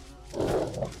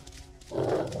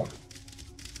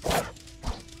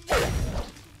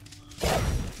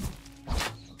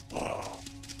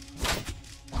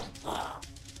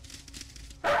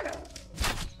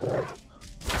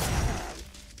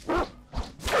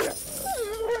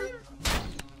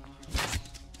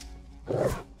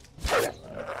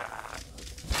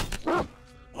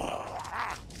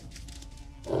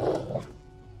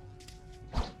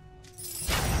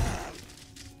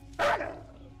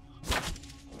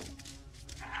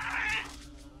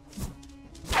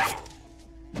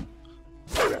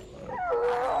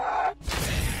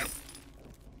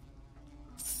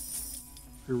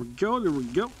 There we go, there we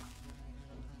go.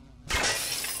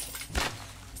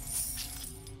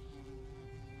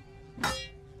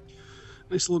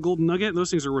 Nice little golden nugget.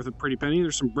 Those things are worth a pretty penny.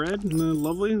 There's some bread.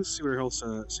 Lovely. Let's see what our health's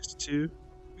at. 62.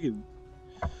 We can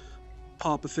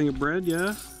pop a thing of bread,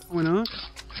 yeah. Why not?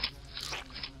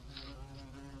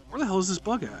 Where the hell is this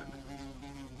bug at?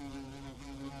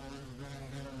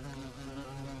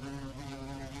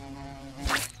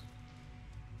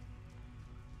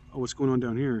 Oh, what's going on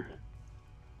down here?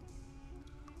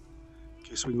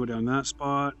 Okay, so we can go down that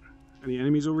spot. Any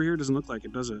enemies over here? Doesn't look like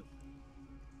it, does it?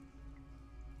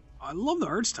 I love the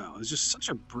art style. It's just such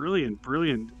a brilliant,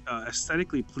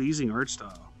 aesthetically pleasing art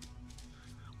style.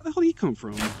 Where the hell did he come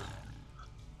from?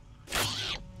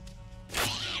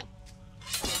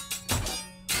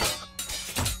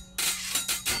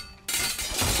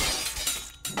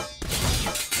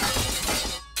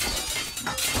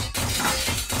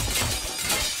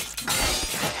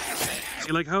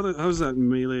 See, like, how's that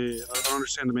melee? I don't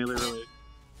understand the melee really.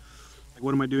 Like,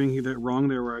 what am I doing wrong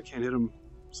there where I can't hit him?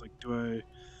 It's like, do I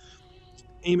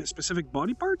aim at specific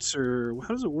body parts, or how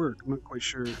does it work? I'm not quite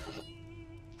sure. How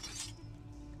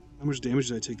much damage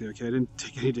did I take there? Okay, I didn't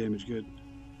take any damage. Good.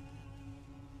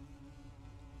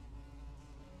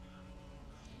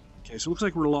 Okay, so it looks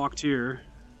like we're locked here.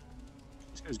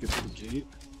 These guys get through the gate.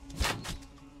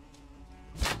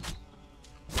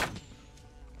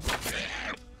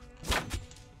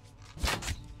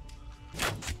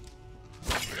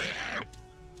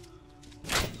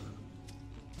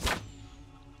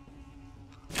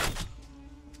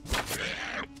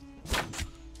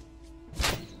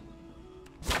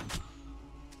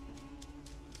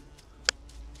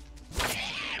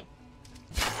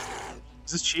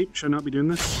 Is this cheap? Should I not be doing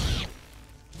this?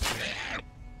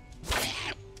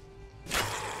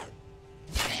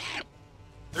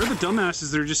 They're the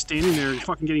dumbasses that are just standing there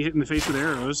fucking getting hit in the face with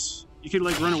arrows. You could,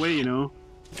 like, run away, you know?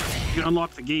 You could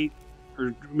unlock the gate,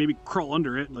 or maybe crawl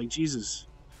under it, like, Jesus.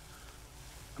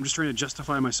 I'm just trying to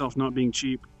justify myself not being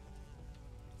cheap.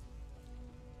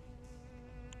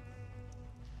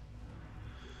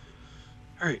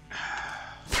 Alright.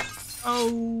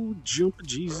 Oh, jump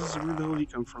Jesus, where the hell did he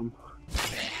come from?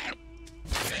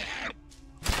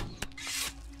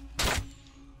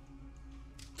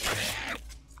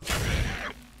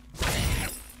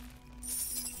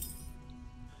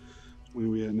 Where are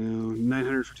we at now?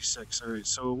 956. Alright,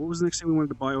 so what was the next thing we wanted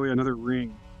to buy? Oh yeah, another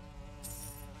ring.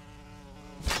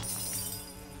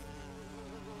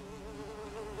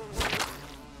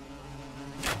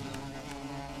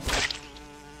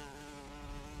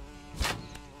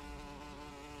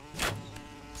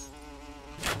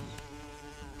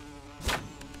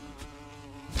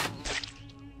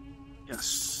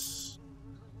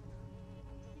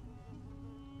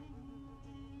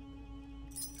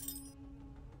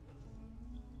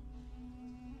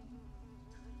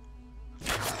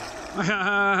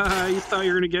 You thought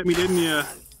you were gonna get me, didn't you?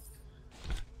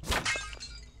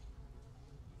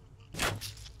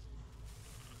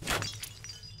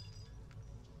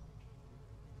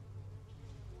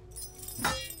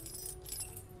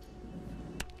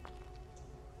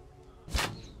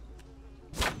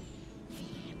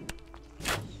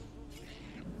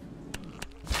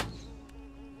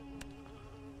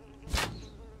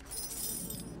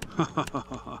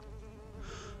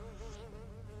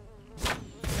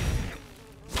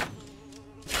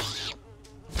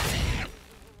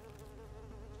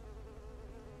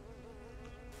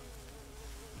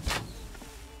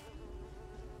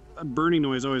 That burning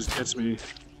noise always gets me.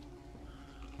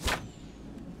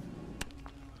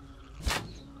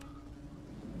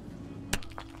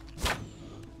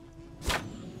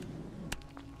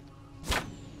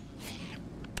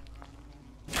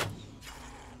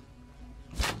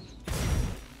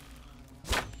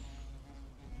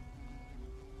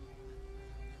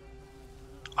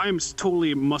 I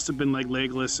totally must have been like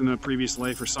Legolas in a previous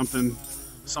life or something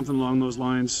along those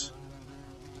lines.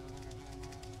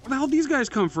 Where the hell did these guys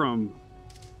come from?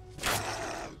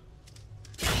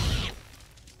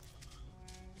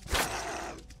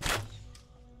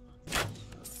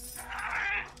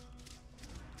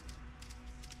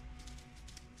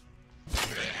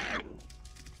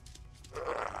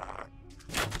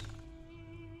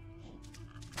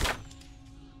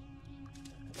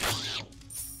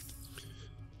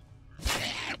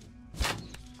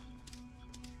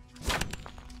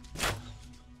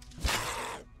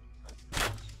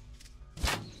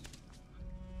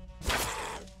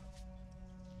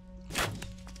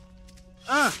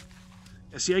 Ah!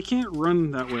 Yeah, see, I can't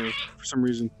run that way for some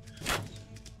reason. I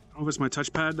don't know if it's my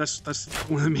touchpad. That's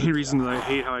one of the main reasons that I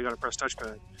hate how I gotta press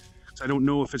touchpad. Because I don't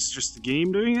know if it's just the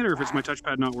game doing it or if it's my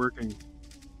touchpad not working.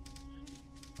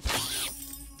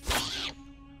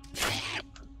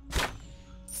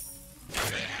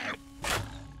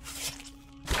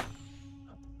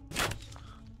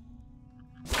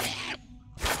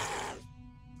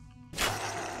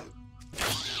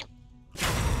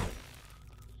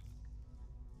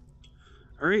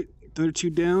 Alright, the other two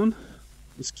down.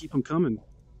 Let's keep them coming.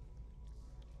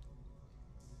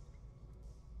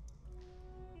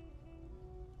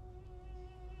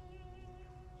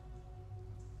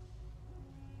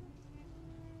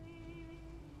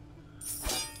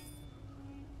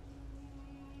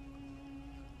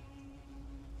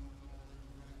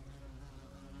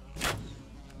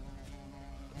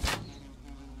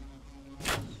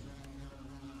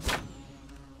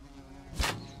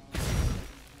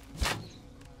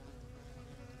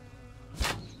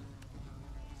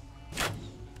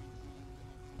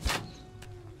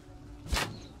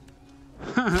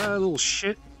 Haha, little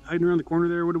shit hiding around the corner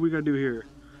there. What do we gotta do here?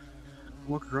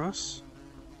 Walk across?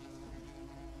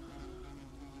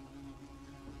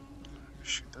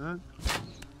 Shoot that.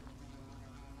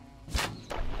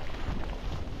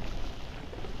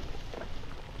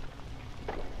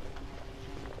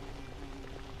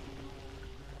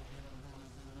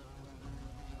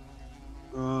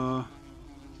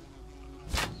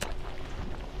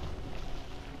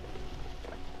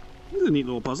 This is a neat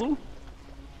little puzzle.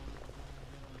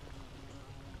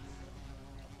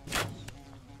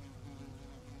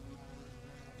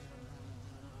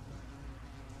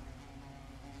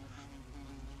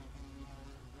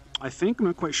 I think, I'm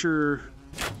not quite sure.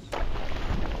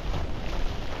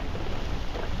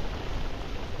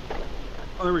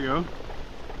 Oh, there we go.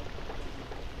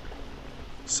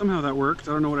 Somehow that worked.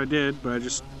 I don't know what I did, but I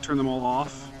just turned them all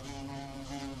off.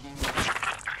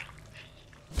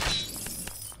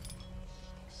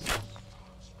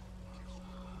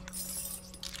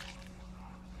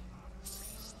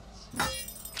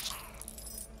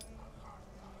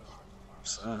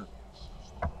 What's that?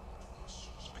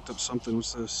 Picked up something.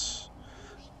 What's this?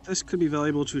 This could be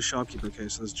valuable to a shopkeeper. Okay,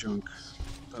 so that's junk.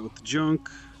 That with the junk.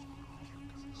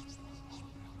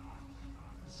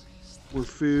 More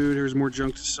food. Here's more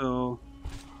junk to sell.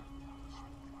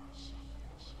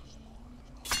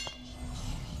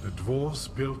 The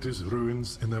dwarves built these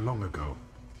ruins in the long ago,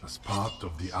 as part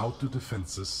of the outer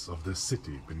defenses of their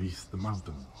city beneath the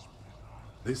mountain.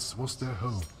 This was their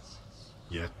home,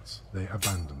 yet they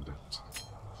abandoned it.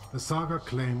 The saga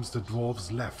claims the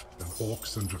dwarves left when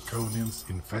orcs and draconians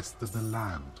infested the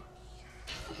land.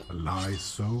 A lie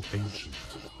so ancient,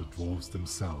 the dwarves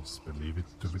themselves believe it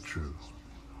to be true.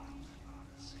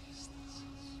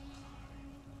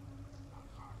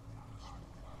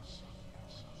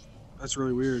 That's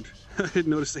really weird. I didn't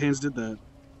notice the hands did that.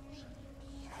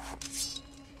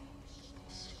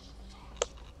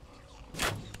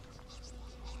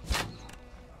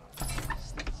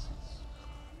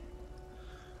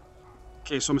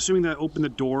 Okay, so I'm assuming that opened the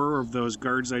door of those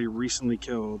guards I recently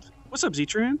killed. What's up,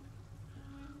 Z-Tran?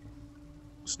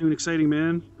 What's new and exciting,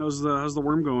 man? How's the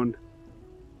worm going?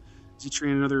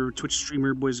 Z-Tran, another Twitch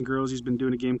streamer, boys and girls. He's been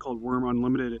doing a game called Worm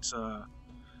Unlimited. It's a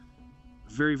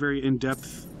very, very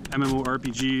in-depth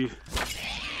MMORPG.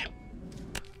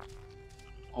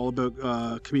 All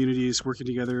about communities working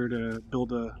together to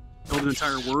build an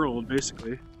entire world,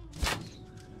 basically.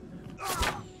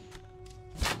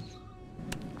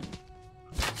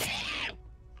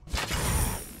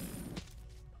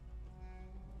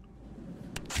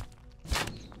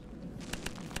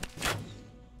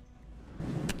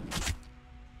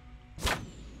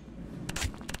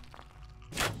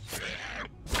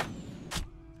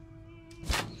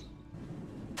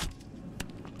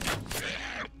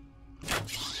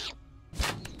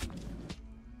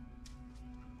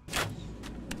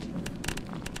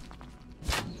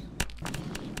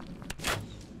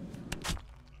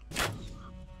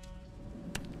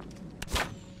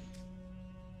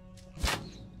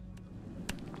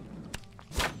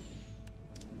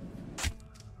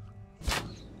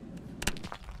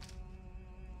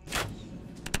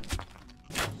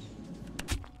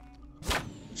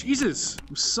 Jesus,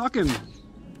 I'm sucking.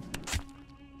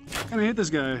 Can I hit this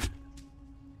guy?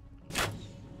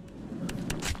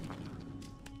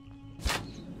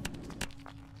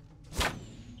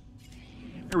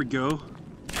 There we go.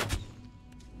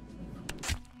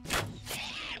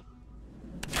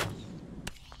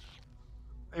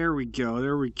 There we go,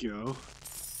 there we go.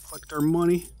 Collect our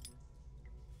money.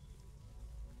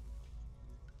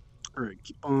 Alright,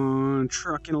 keep on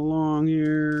trucking along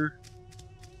here.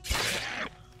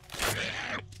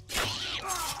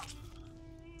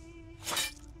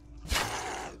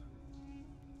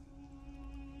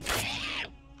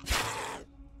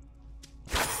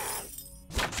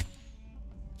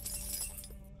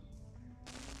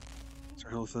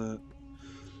 Health at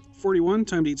 41.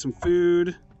 Time to eat some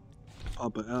food.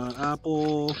 Pop an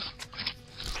apple.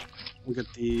 We'll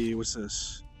get the, what's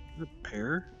this? Is it a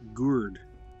pear? Gourd.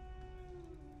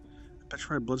 A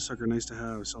petrified bloodsucker, nice to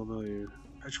have. Sell value.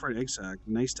 Petrified egg sac,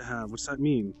 nice to have. What's that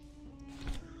mean?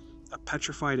 A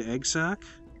petrified egg sac?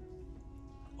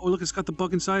 Oh, look, it's got the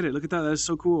bug inside it. Look at that. That is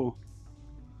so cool.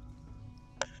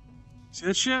 See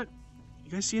that shit?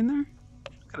 You guys see in there?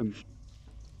 Look at him.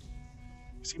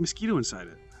 See a mosquito inside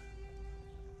it.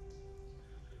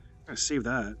 Gotta save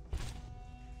that.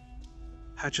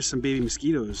 Hatch us some baby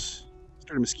mosquitoes.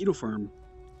 Start a mosquito farm.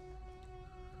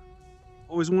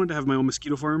 Always wanted to have my own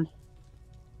mosquito farm.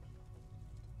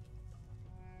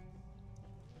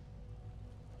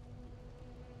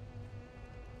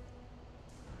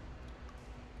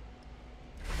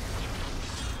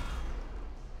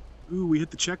 Ooh, we hit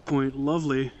the checkpoint.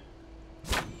 Lovely.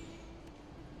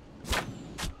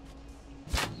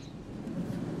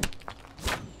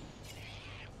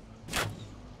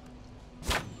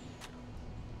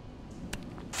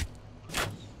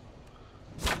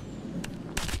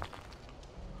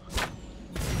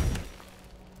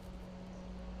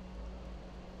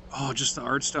 Oh, just the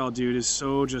art style, dude, is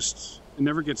so just, it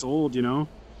never gets old, you know?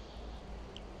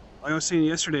 Like I was saying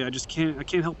yesterday, I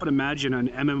can't help but imagine an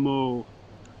MMO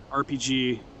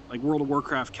RPG, like World of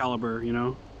Warcraft caliber, you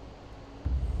know?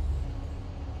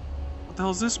 What the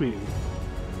hell does this mean?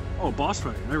 Oh, boss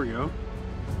fight, there we go.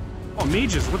 Oh,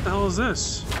 mages, what the hell is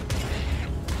this?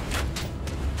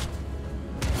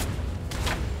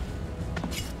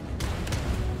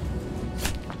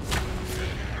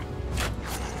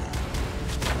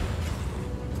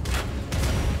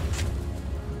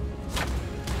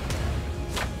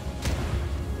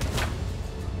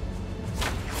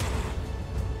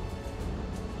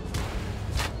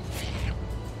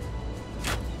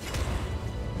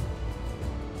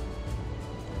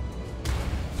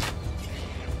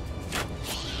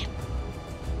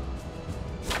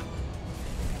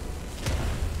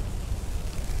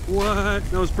 What?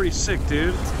 That was pretty sick,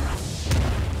 dude.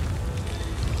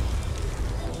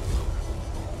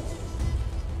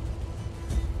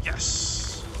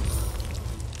 Yes.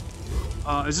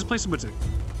 Is this place about to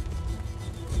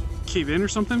cave in or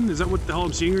something? Is that what the hell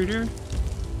I'm seeing right here?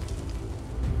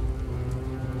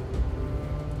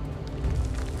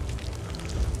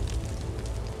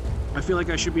 I feel like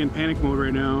I should be in panic mode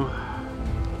right now.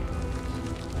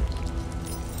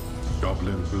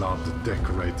 Goblin blood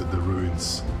decorated the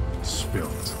ruins,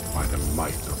 spilt by the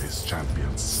might of his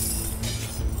champions.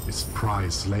 His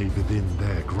prize lay within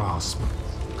their grasp.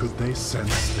 Could they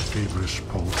sense the feverish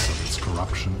pulse of its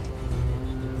corruption?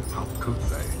 How could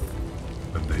they,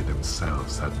 when they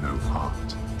themselves had no heart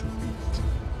to beat?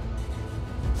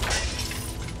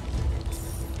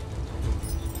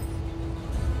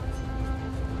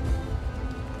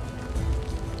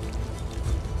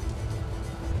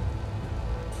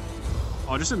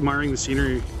 Oh, just admiring the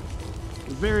scenery.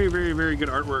 Very, very, very good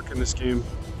artwork in this game.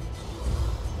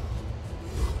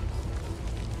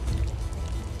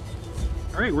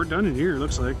 Alright, we're done in here,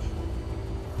 looks like.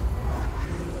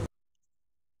 I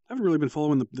haven't really been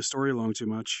following the story along too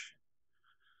much.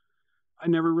 I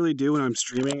never really do when I'm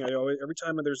streaming. Every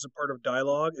time there's a part of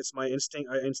dialogue, it's my instinct.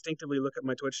 I instinctively look at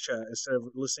my Twitch chat instead of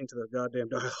listening to the goddamn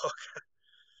dialogue.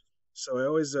 So I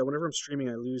always, whenever I'm streaming,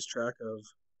 I lose track of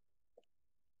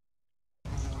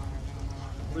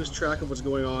what's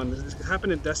going on. This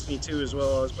happened in Destiny 2 as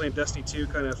well. I was playing Destiny 2,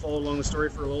 kind of followed along the story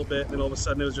for a little bit, and then all of a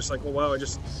sudden it was just like, oh wow, I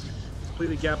just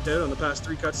completely gapped out on the past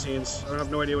 3 cutscenes. I have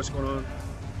no idea what's going on.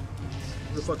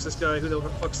 Who the fuck's this guy? Who the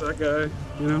fuck's that guy?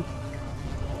 You know?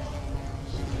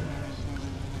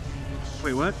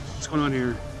 Wait, what? What's going on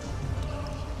here?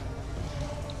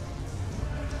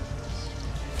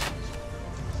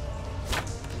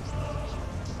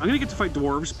 I'm gonna get to fight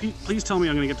dwarves. Please tell me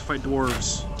I'm gonna get to fight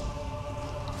dwarves.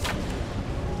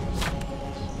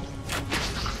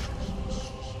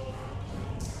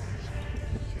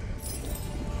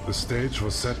 The stage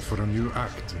was set for a new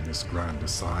act in this grand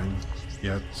design,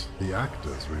 yet the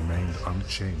actors remained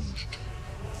unchanged.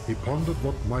 He pondered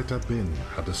what might have been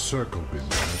had a circle been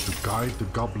there to guide the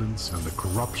goblins when the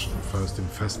corruption first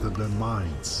infested their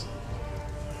minds.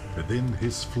 Within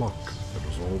his flock, there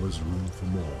was always room for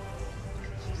more.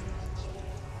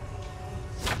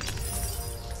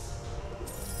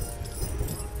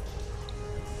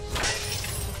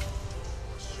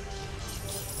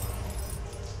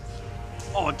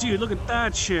 Oh, dude, look at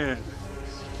that shit.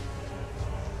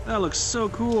 That looks so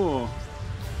cool.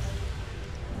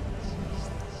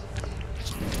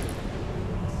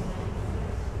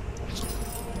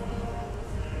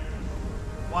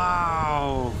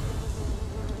 Wow.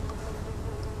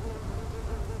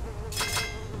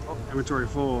 Oh, inventory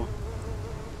full.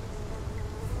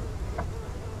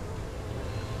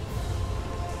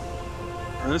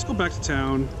 Alright, let's go back to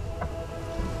town.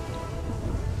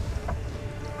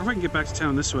 I wonder if I can get back to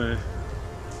town this way.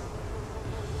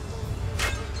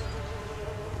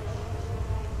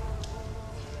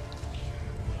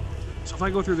 So if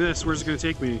I go through this, where's it going to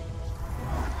take me?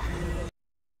 Let's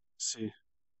see.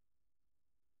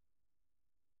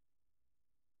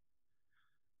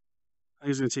 I think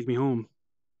it's going to take me home.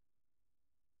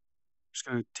 Just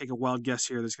going to take a wild guess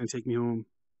here that's going to take me home.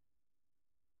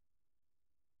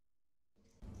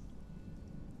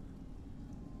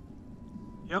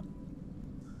 Yep.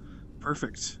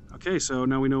 Perfect. Okay, so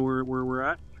now we know where we're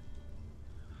at.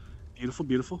 Beautiful,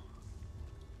 beautiful.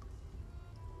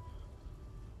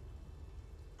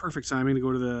 Perfect timing to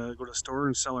go to the store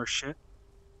and sell our shit.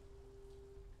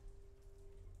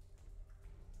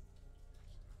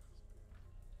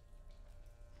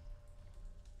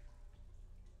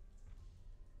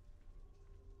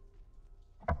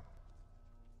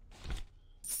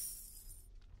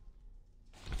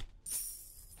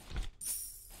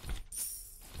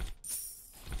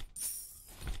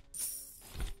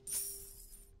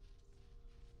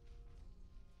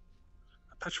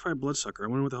 Petrified bloodsucker. I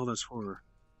wonder what the hell that's for.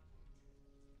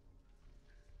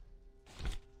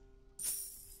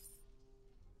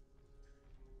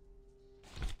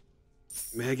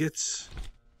 Maggots.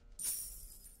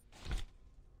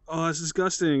 Oh, that's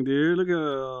disgusting, dude. Look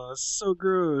at that's so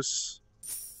gross.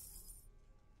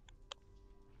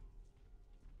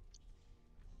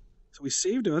 So we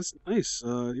saved it. That's nice.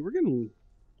 We're getting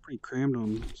pretty crammed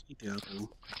on. Let's eat the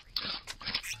apple.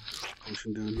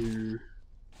 Potion down here.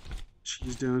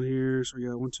 Cheese down here. So we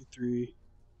got 1, 2, 3.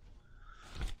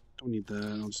 Don't need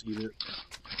that. I'll just eat it.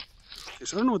 Okay,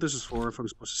 so I don't know what this is for. If I'm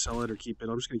supposed to sell it or keep it.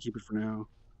 I'm just gonna keep it for now.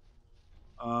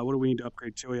 What do we need to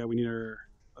upgrade to? Oh yeah, we need our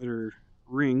other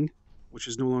ring, which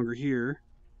is no longer here.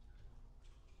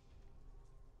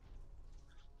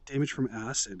 Damage from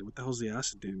acid. What the hell's the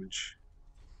acid damage?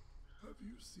 Have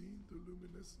you seen the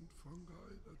luminescent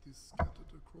fungi that is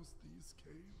scattered across these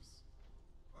caves?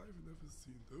 I've never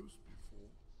seen those before.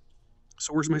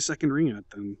 So where's my second ring at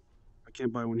then? I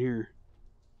can't buy one here.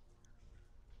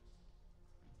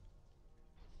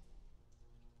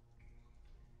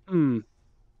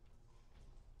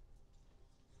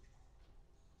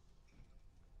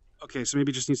 Okay, so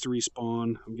maybe it just needs to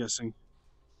respawn, I'm guessing.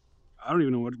 I don't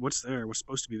even know what's there, what's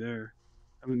supposed to be there.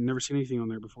 I've never seen anything on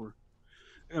there before.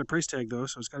 I got a price tag though,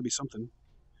 so it's gotta be something.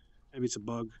 Maybe it's a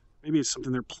bug. Maybe it's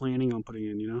something they're planning on putting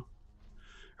in, you know?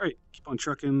 Alright, keep on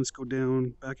trucking, let's go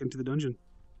down, back into the dungeon.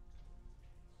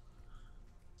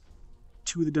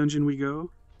 To the dungeon we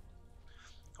go.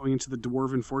 Going into the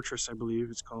Dwarven Fortress, I believe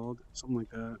it's called. Something like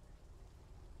that.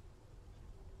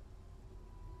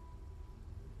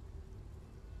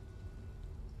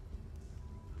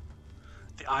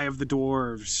 The Eye of the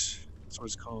Dwarves. That's what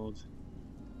it's called.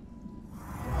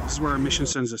 This is where our mission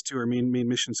sends us to, our main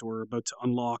mission, so we're about to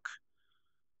unlock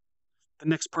the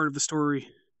next part of the story.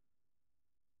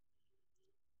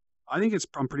 I think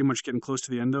I'm pretty much getting close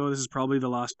to the end, though. This is probably the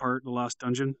last part, the last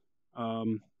dungeon.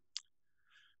 Fuck,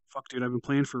 dude, I've been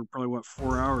playing for probably, what,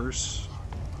 4 hours?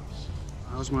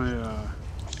 How's my,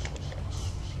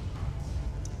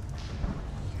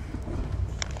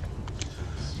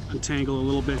 untangle a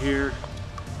little bit here.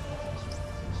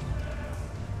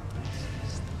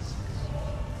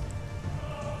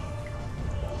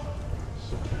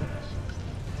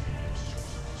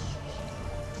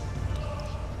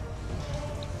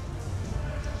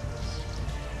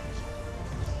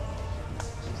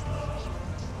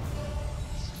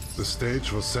 The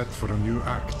stage was set for a new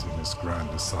act in this grand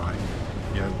design,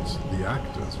 yet the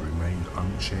actors remained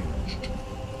unchanged.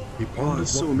 He pondered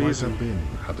so what amazing. might have been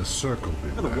had a circle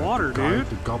been Look at the there water, to guide dude.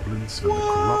 the goblins when the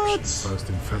What? corruption first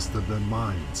infested their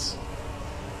minds.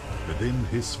 Within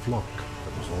his flock,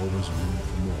 there was always room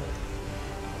for more.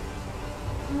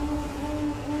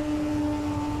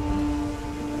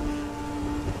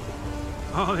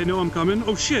 Oh, they know I'm coming.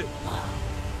 Oh, shit.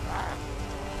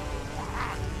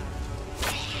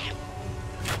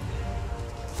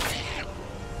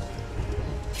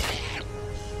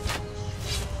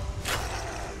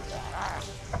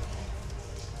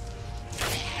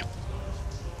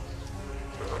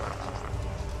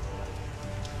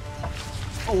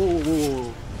 Oh, whoa, whoa,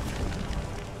 whoa.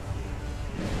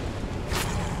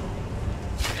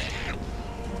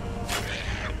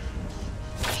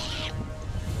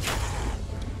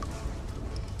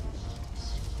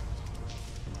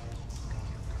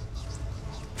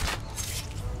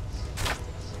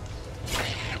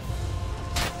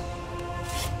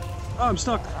 Oh, I'm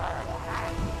stuck.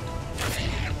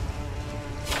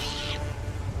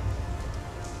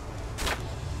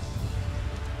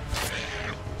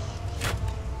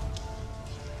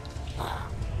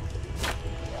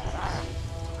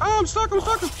 Oh, I'm stuck, I'm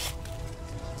stuck.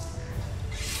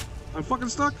 I'm fucking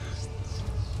stuck.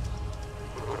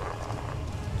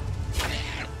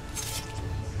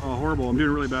 Oh, horrible. I'm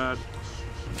doing really bad.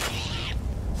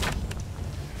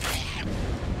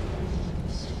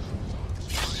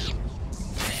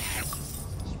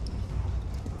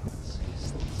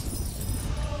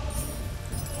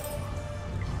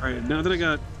 Alright, now that I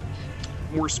got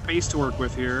more space to work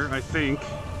with here, I think...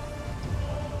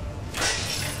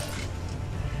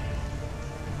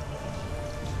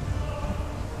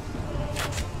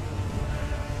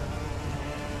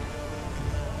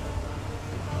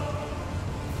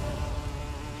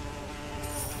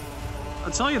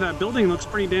 I'll tell you, that building looks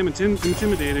pretty damn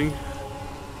intimidating.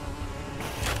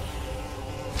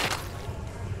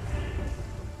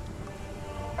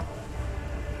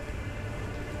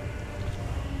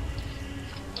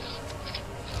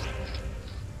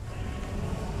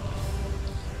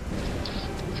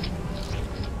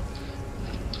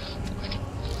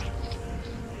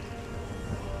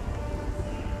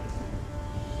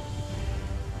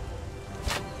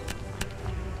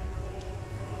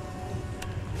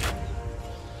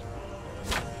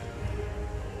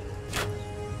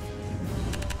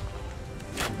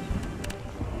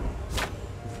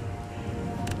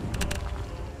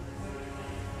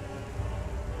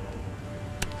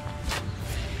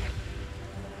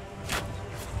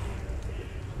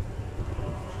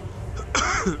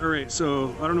 Alright,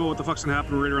 so I don't know what the fuck's gonna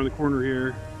happen right around the corner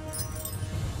here.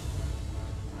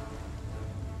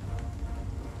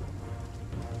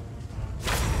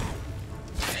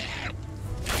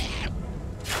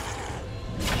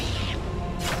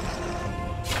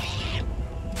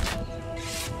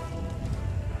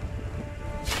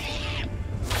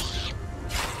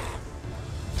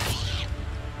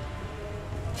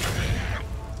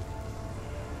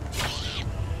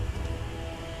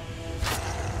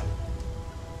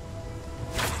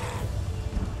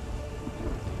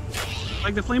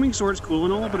 Like, the flaming sword's cool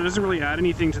and all, but it doesn't really add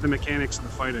anything to the mechanics of the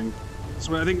fighting.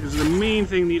 So I think is the main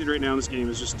thing needed right now in this game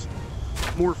is just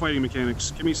more fighting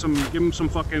mechanics. Give him some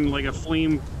fucking, like, a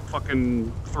flame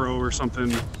fucking throw or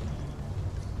something.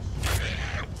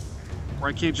 Where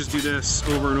I can't just do this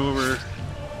over and over.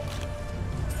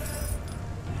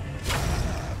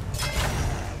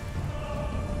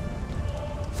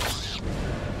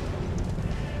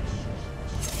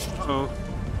 Uh-oh.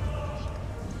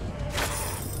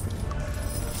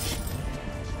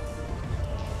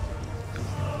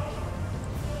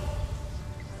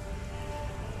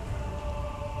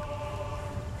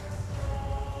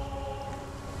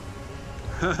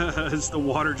 The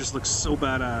water just looks so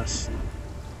badass.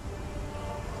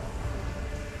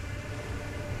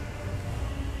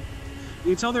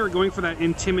 You can tell they were going for that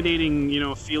intimidating, you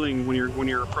know, feeling when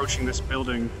you're approaching this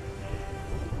building.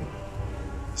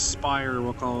 Spire,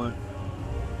 we'll call it.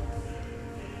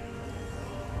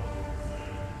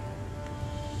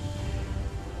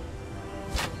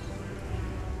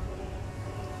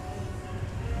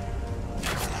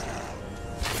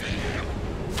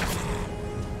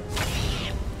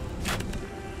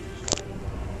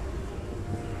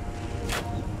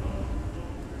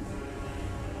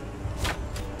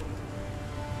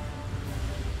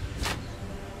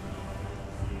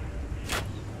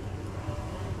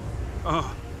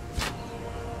 Oh.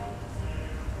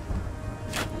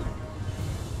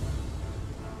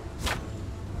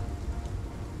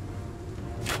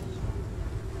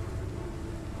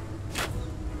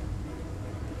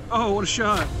 Oh, what a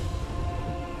shot.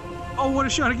 Oh, what a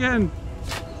shot again.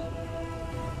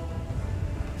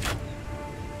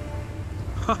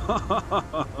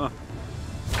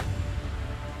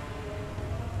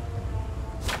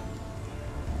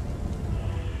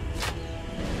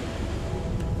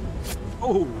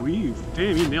 Oh, weave.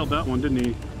 Damn, he nailed that one, didn't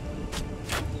he?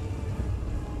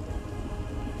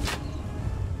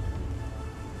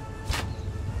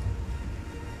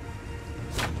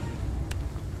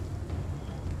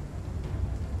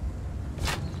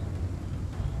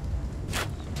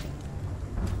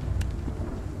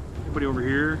 Anybody over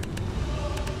here?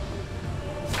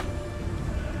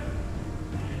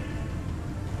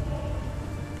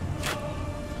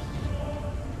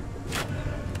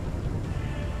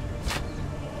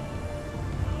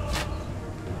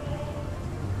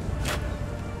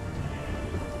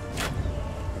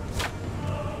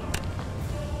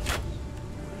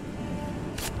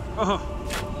 Oh.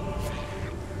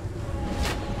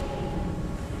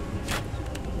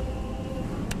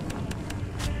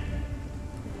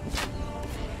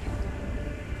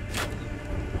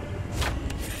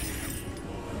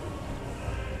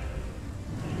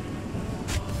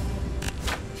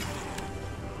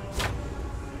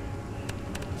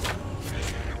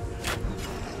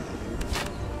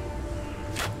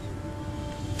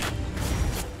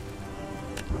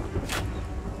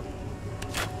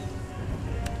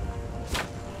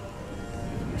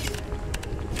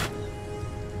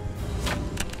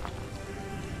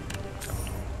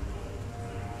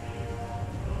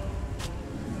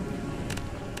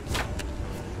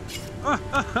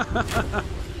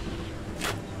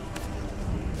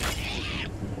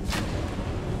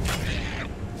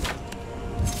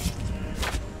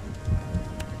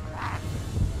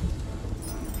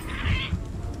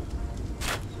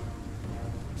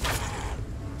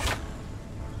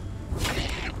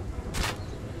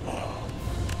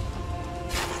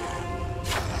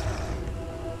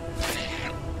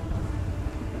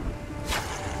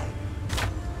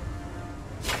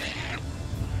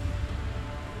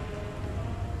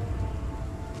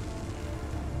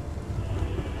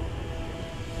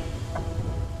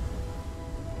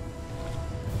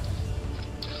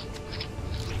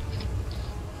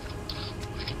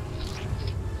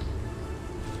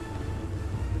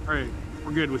 Alright,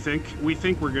 we're good, we think. We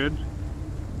think we're good.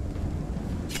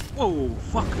 Whoa,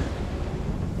 fuck.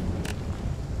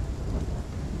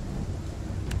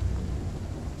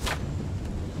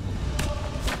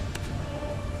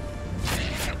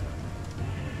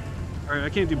 Alright, I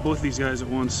can't do both of these guys at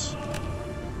once.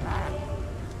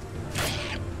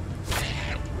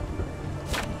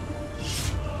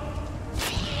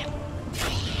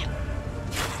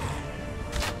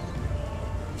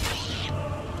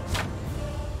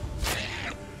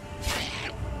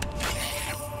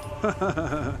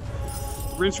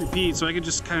 Rinse, repeat, so I could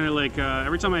just kind of like,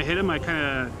 every time I hit him, I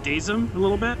kind of daze him a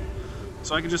little bit.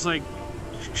 So I could just like,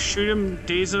 shoot him,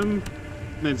 daze him,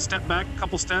 and then step back a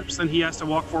couple steps, then he has to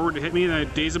walk forward to hit me, and I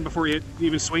daze him before he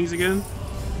even swings again.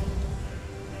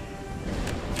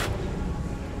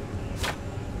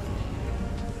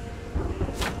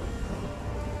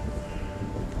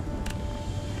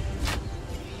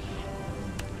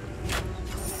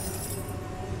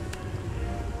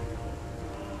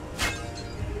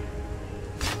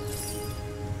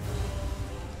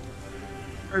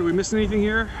 Are we missing anything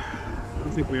here? I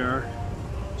don't think we are.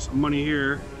 Some money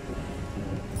here.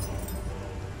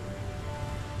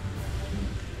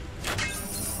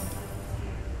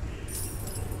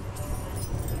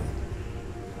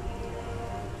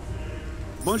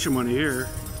 Bunch of money here.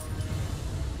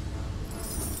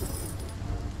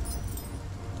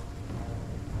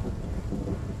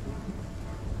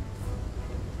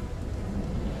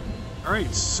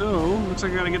 Alright, so looks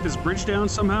like I gotta get this bridge down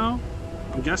somehow,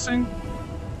 I'm guessing.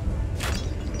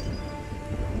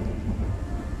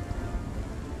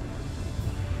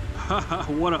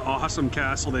 What an awesome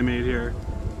castle they made here.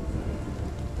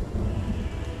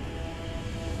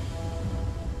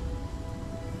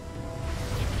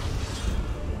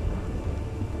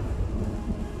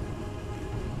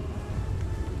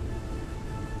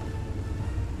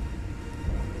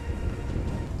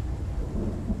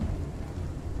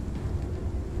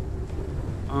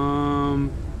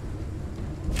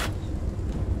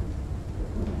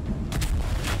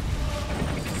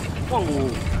 Whoa!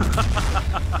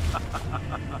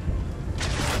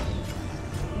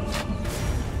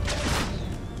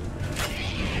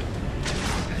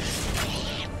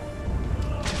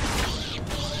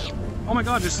 Oh my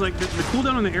god, just like the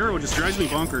cooldown on the arrow just drives me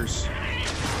bonkers.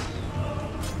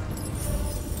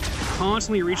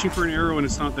 Constantly reaching for an arrow and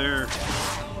it's not there.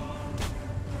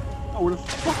 Oh, where the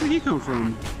fuck did he come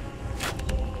from?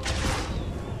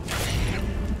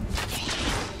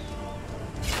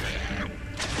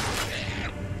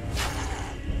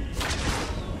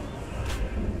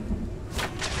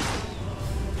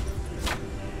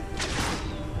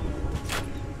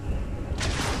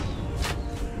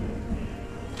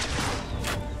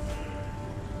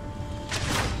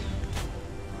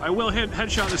 I will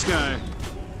headshot this guy.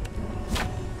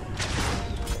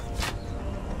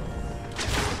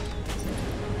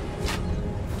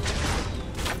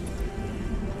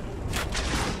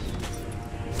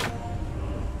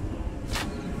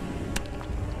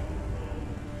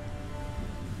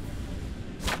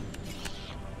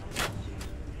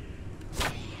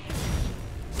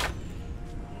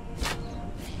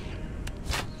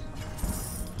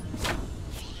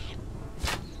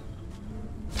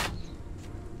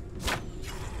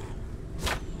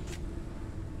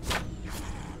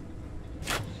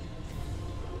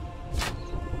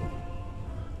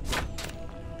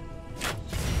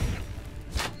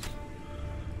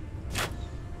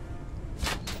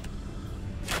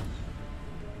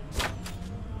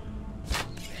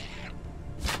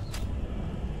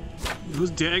 Those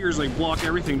daggers like block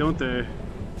everything, don't they?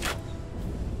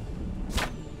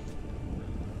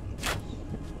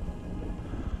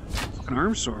 Fucking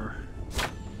arm sore.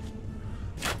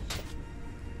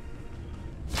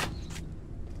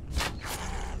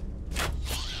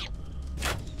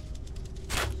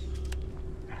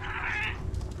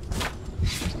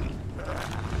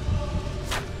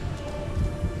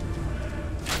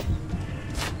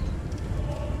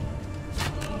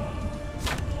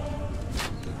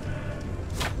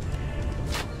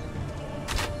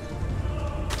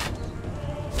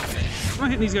 I'm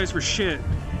not hitting these guys for shit.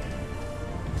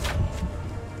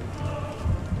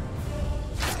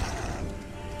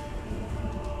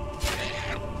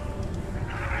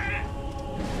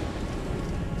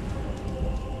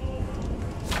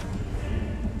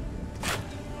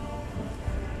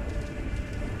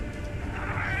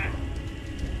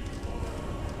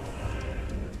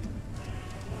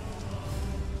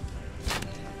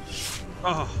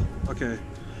 Oh, okay.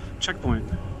 Checkpoint.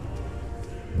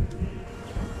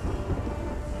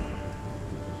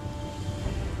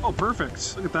 Oh,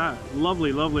 perfect. Look at that.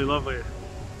 Lovely, lovely, lovely.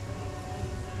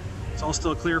 It's all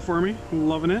still clear for me. I'm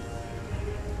loving it.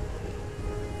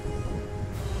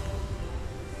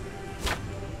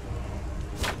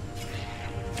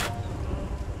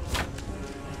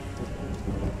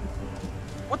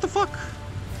 What the fuck?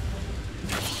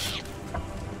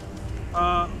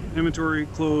 Inventory,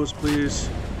 close, please.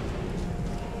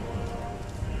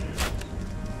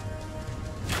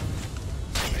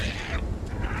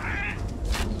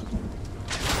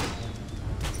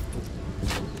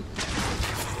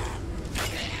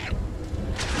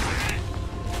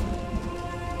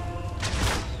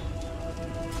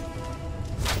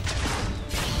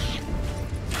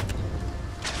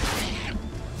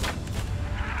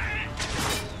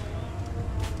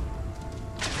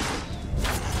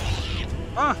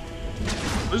 Ah!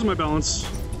 Losing my balance.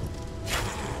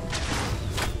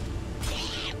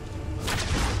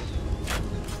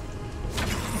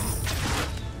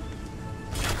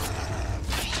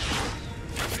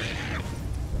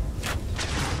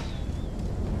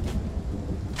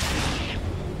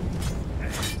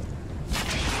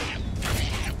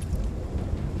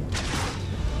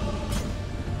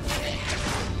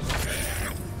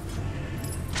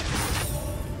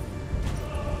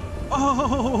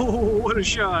 Oh, what a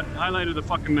shot. Highlight of the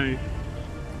fucking night.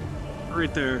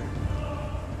 Right there.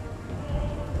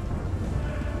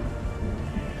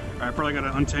 I probably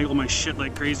gotta untangle my shit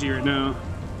like crazy right now.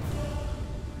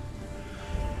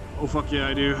 Oh, fuck yeah,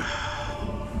 I do.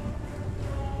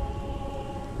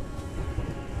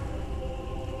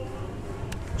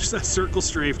 Just that circle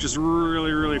strafe just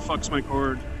really, really fucks my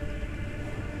cord.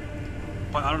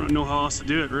 But I don't know how else to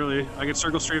do it, really. I could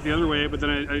circle strafe the other way, but then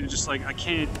I just like, I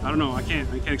can't, I don't know, I can't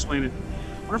explain it.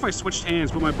 What if I switched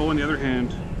hands, put my bow in the other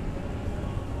hand?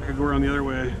 I could go around the other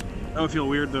way. That would feel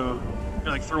weird, though. I'd be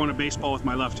like throwing a baseball with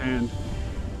my left hand.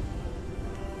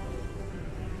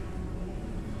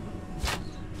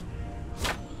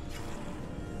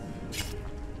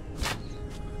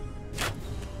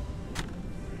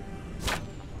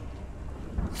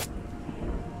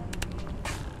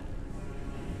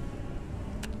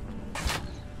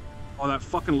 Oh, that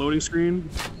fucking loading screen.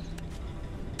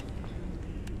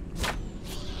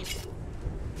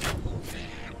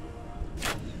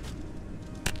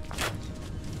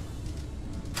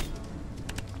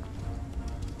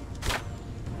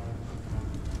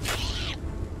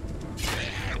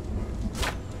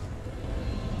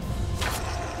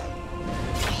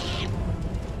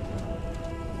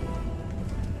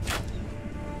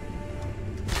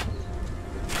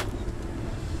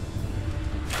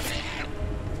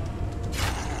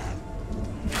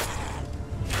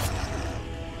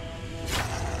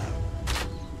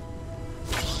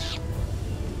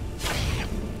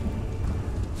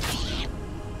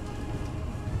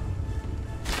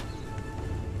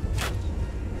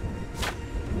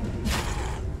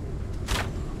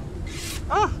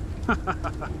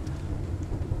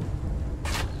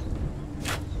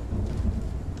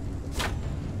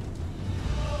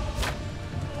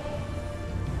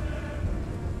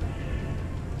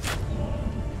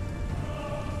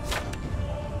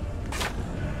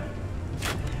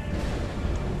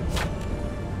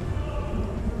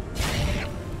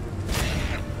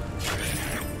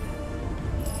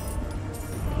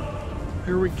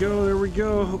 There we go, there we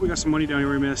go. Hope we got some money down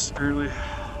here we missed, apparently.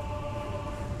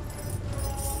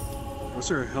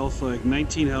 What's our health like?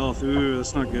 19 health. Ooh,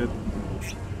 that's not good.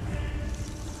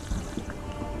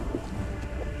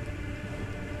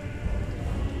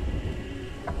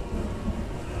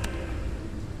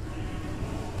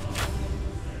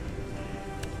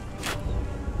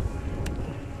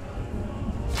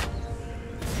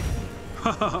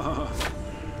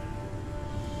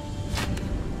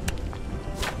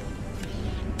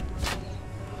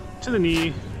 To the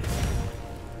knee.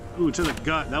 Ooh, to the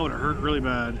gut. That would have hurt really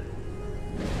bad.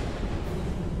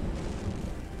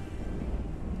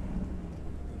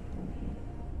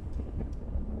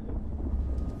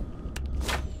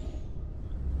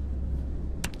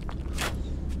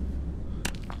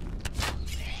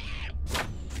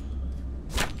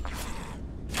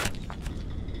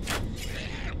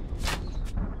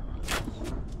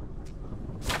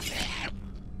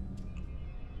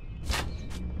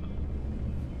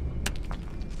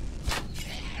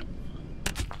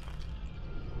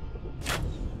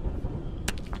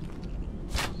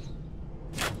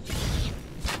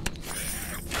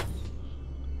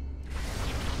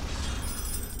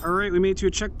 Alright, we made it to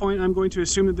a checkpoint. I'm going to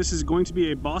assume that this is going to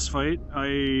be a boss fight.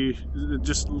 It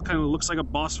just kind of looks like a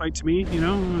boss fight to me, you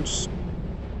know?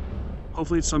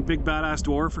 Hopefully it's some big badass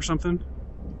dwarf or something.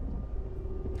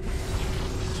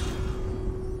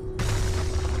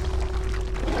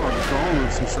 Oh, golem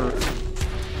of some sort.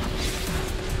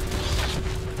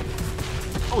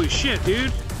 Holy shit,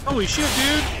 dude! Holy shit,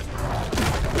 dude!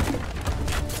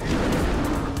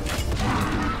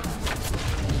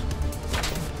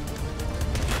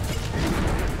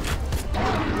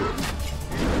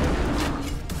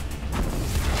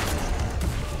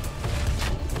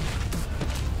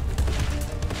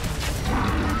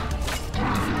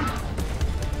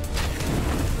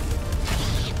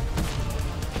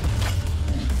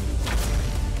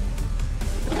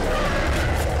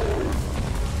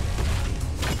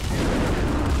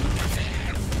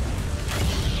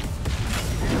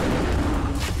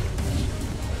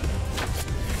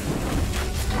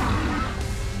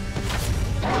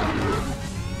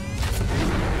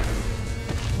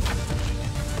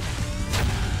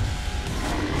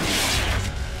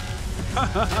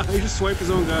 He just swiped his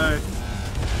own guy.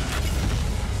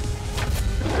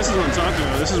 This is what I'm talking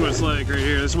about. This is what it's like right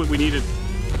here. This is what we needed.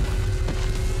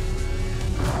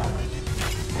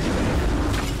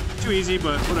 Too easy,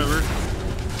 but whatever.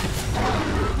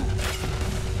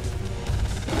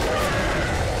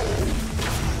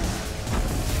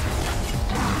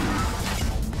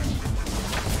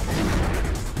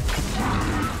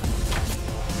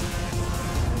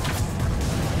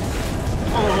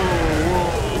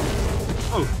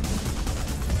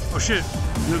 Oh shit,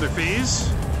 another phase?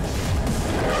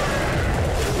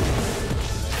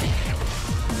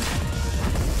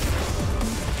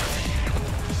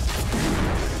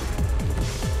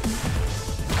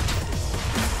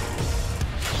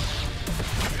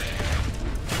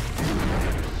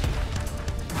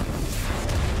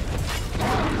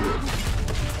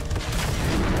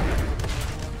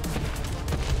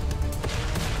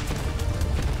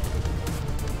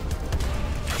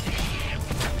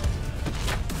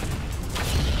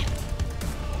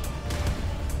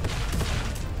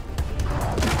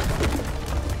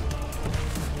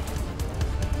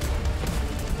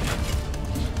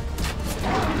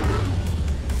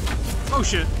 Oh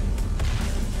shit.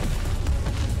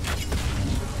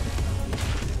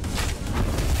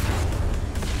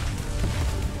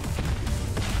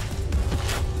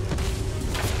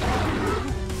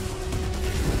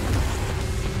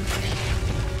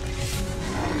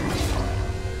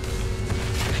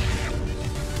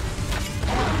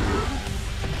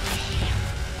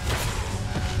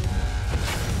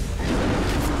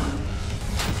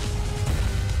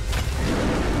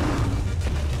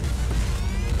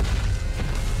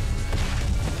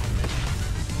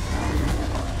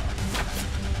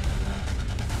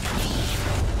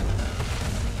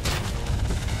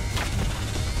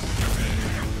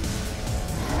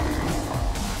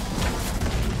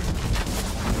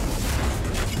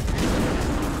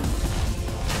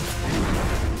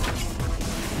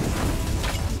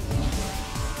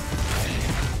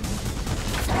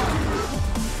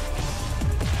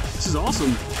 is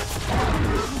awesome.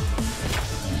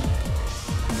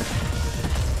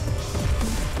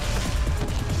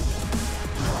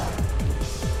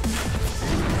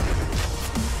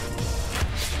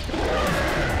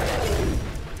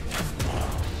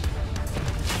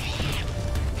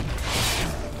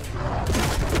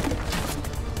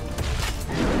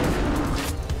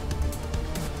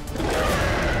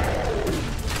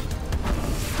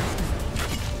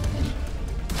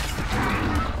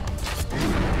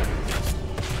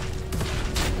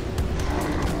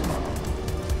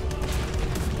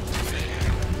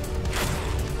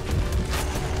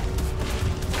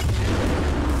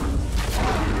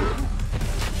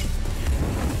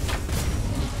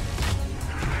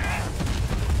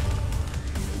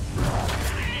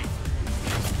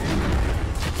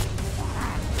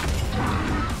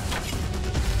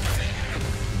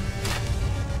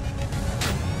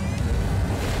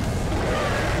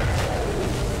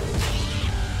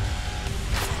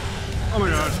 Oh my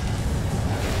god.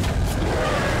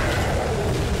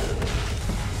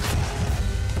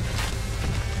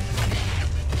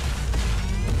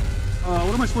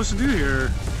 What am I supposed to do here?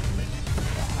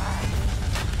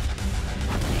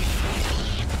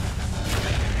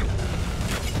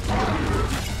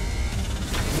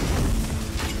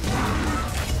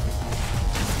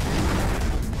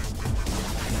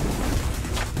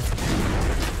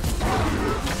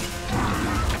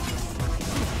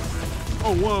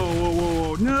 Oh, whoa, whoa,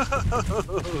 whoa, whoa, no!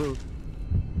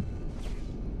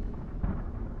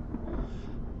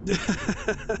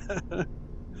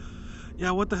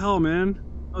 Yeah, what the hell, man?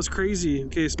 That was crazy.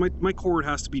 Okay, so my cord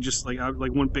has to be just like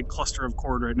one big cluster of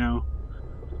cord right now.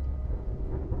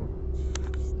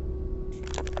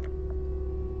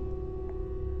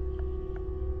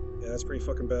 Yeah, that's pretty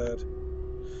fucking bad.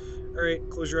 Alright,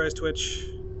 close your eyes, Twitch.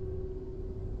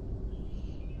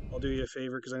 I'll do you a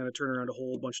favor because I'm going to turn around a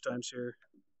whole bunch of times here.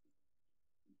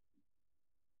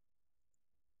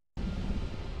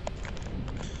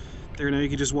 There, now you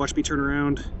can just watch me turn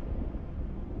around.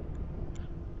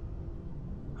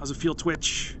 How's it feel,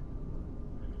 Twitch?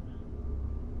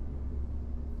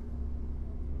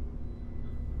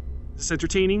 Is this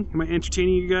entertaining? Am I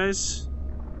entertaining you guys?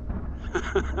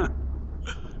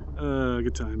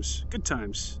 Good times. Good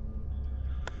times.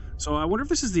 So I wonder if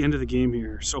this is the end of the game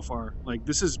here so far. Like,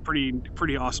 this is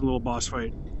pretty awesome little boss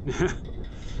fight.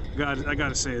 I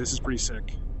gotta say, this is pretty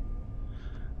sick.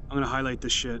 I'm gonna highlight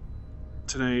this shit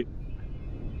tonight.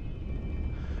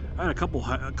 I had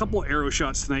a couple arrow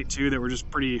shots tonight too that were just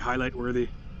pretty highlight worthy.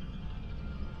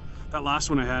 That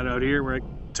last one I had out here where I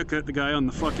took out the guy on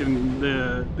the fucking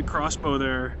the crossbow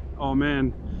there. Oh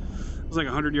man, it was like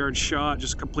a 100-yard shot,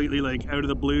 just completely like out of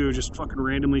the blue, just fucking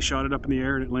randomly shot it up in the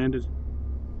air and it landed.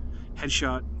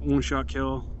 Headshot, one-shot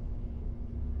kill.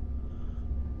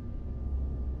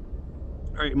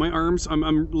 All right, my arms.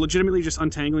 I'm legitimately just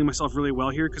untangling myself really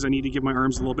well here because I need to give my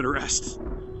arms a little bit of rest.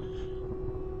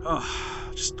 Oh.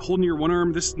 Just holding your one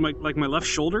arm, this my left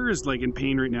shoulder is like in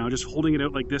pain right now. Just holding it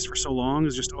out like this for so long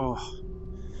is just, oh.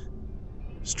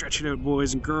 Stretch it out,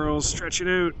 boys and girls, stretch it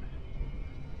out.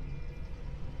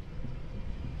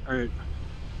 All right.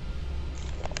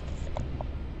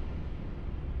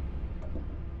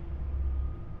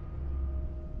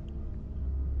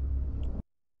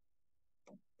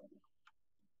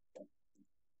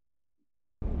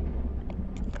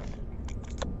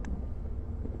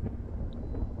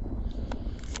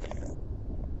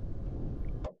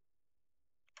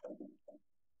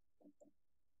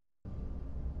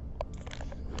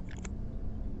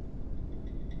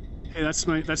 Hey,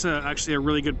 that's actually a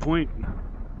really good point.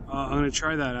 I'm gonna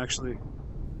try that actually.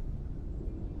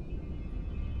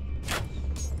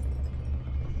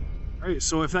 All right,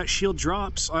 so if that shield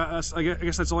drops, I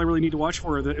guess that's all I really need to watch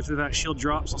for. If that shield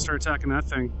drops, I'll start attacking that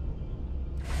thing.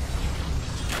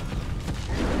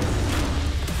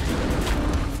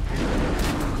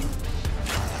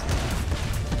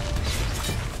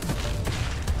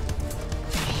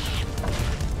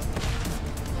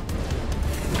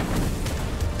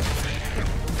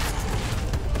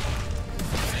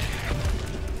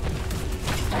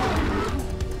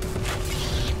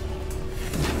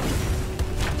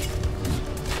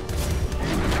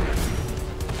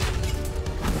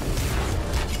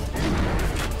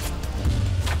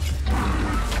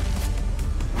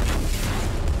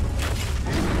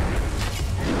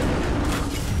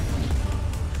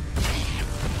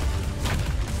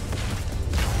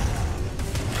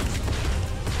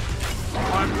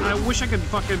 I wish I could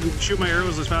fucking shoot my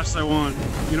arrows as fast as I want.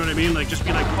 You know what I mean? Like, just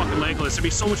be like fucking Legolas. It'd be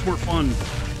so much more fun.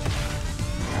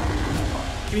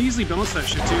 I can easily balance that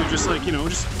shit too. Just like, you know,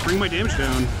 just bring my damage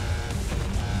down.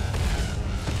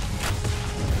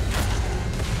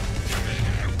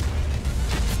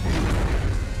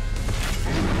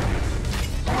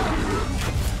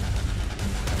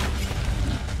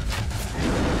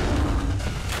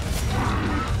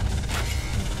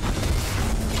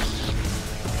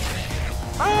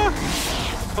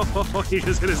 Oh, he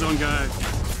just hit his own guy.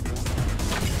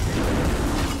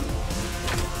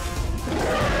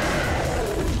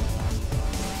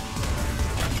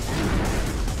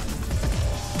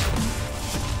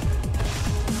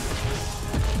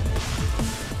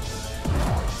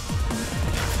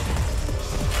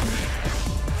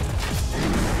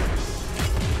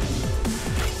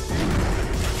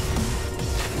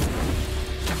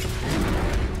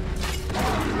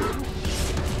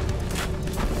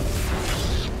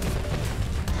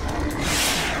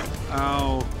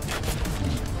 Ow.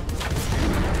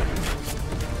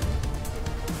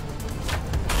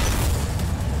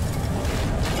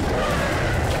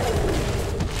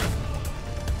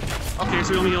 Okay,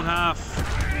 so we only healed half.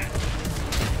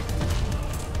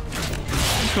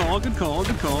 Good call, good call,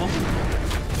 good call.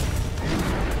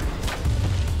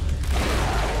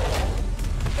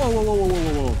 Whoa, whoa, whoa, whoa,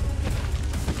 whoa, whoa.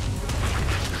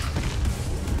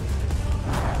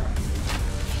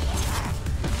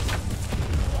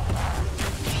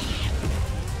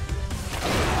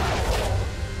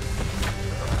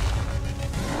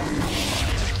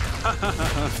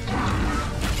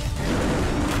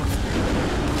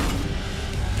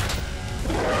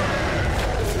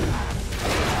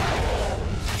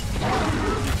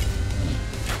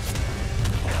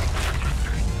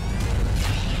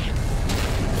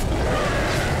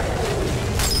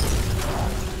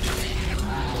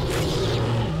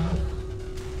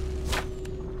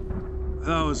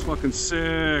 That was fucking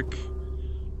sick.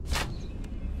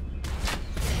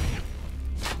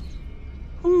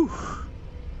 Whew.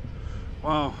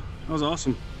 Wow, that was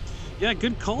awesome. Yeah,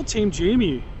 good call, Tame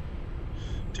Jamie.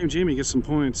 Tame Jamie gets some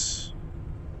points.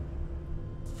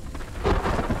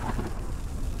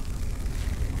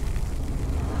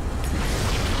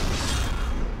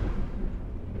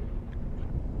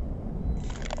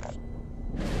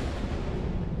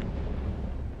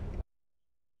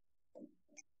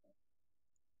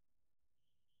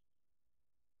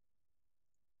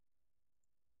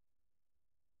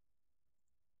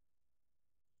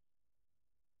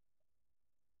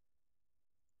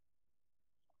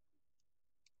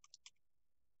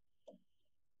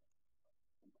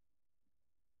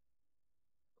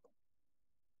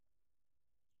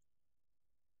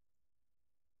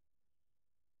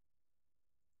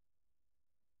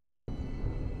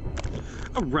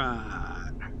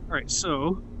 Alright,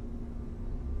 so...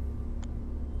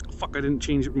 Fuck, I didn't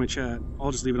change my chat.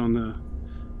 I'll just leave it on the...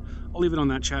 I'll leave it on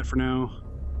that chat for now.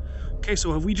 Okay,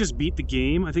 so have we just beat the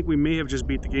game? I think we may have just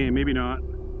beat the game. Maybe not.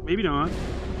 Maybe not.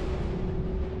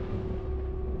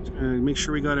 Just gonna make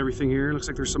sure we got everything here. Looks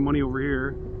like there's some money over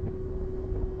here.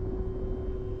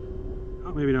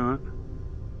 Oh, maybe not.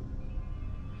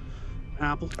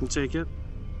 Apple, we'll take it.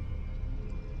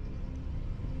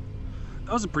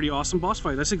 That was a pretty awesome boss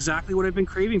fight. That's exactly what I've been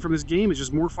craving from this game, is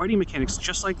just more fighting mechanics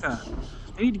just like that.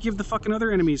 They need to give the fucking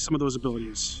other enemies some of those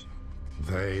abilities.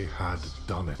 They had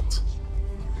done it.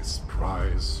 His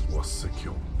prize was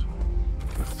secured.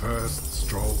 The first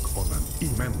stroke on an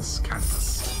immense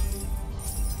canvas.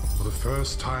 For the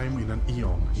first time in an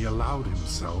eon, he allowed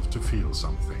himself to feel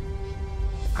something.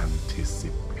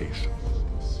 Anticipation.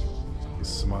 He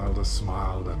smiled a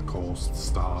smile that caused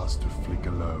stars to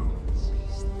flicker low.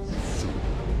 Soon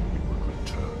he would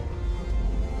return.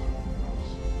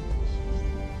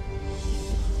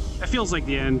 It feels like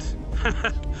the end.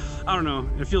 I don't know.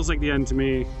 It feels like the end to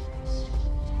me.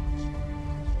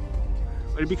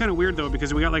 But it'd be kind of weird though,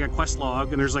 because we got like a quest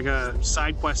log and there's like a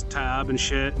side quest tab and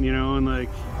shit, you know, and like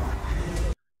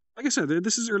I said,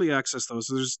 this is early access though,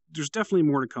 so there's definitely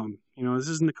more to come. You know, this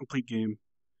isn't a complete game.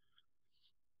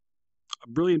 A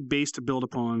brilliant base to build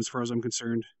upon, as far as I'm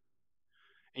concerned.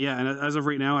 Yeah, and as of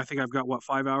right now, I think I've got, what,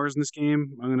 5 hours in this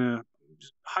game? I'm gonna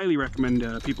highly recommend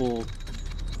people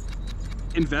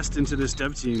invest into this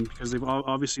dev team, because they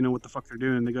obviously know what the fuck they're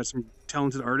doing. They got some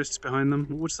talented artists behind them.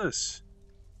 What's this?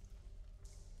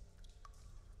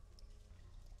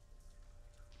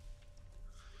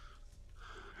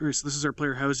 Alright, so this is our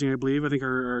player housing, I believe. I think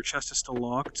our chest is still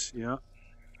locked. Yeah.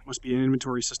 Must be an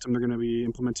inventory system they're going to be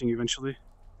implementing eventually.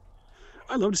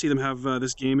 I'd love to see them have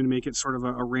this game and make it sort of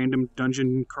a random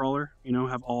dungeon crawler. You know,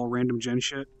 have all random gen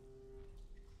shit.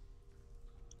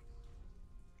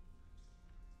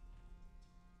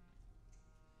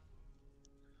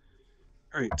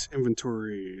 Alright,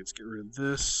 inventory. Let's get rid of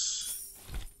this.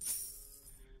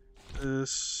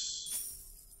 This.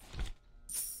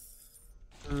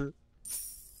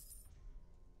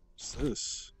 What's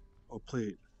this? Oh,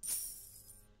 plate.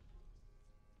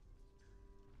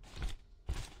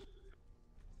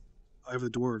 I have the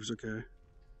dwarves, okay.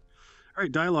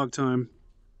 Alright, dialogue time.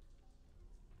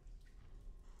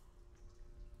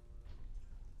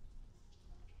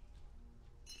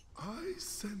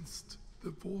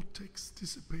 vortex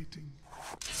dissipating,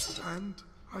 and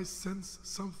I sense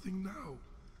something now,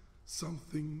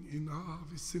 something in our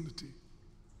vicinity.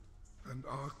 An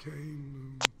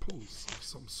arcane pulse of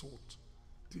some sort.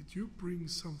 Did you bring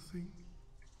something?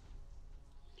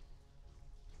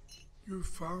 You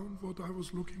found what I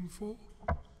was looking for?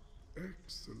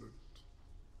 Excellent.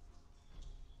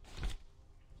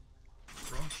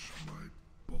 Crush my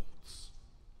bolts.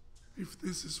 If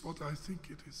this is what I think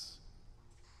it is.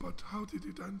 But how did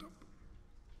it end up?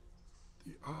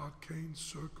 The arcane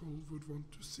circle would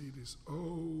want to see this.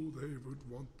 Oh, they would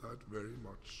want that very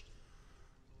much.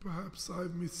 Perhaps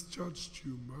I've misjudged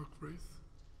you, Murkwraith.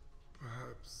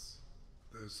 Perhaps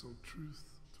there's some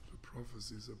truth to the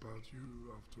prophecies about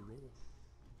you after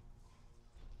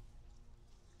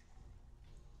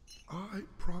all. I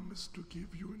promise to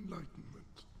give you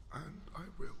enlightenment, and I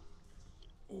will.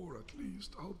 Or at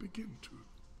least I'll begin to.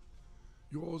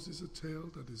 Yours is a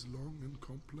tale that is long and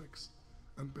complex,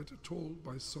 and better told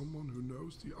by someone who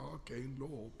knows the arcane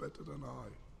law better than I.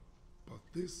 But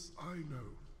this I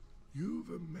know. You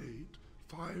were made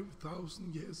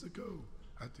 5,000 years ago,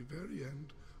 at the very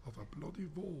end of a bloody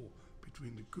war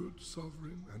between the good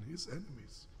sovereign and his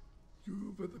enemies.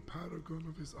 You were the paragon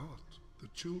of his art, the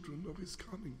children of his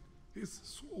cunning, his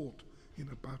sword in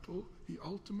a battle he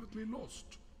ultimately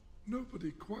lost.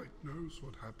 Nobody quite knows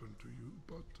what happened to you,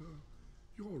 but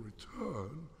your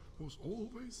return was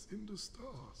always in the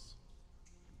stars.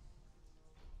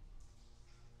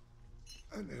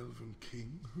 An elven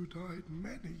king who died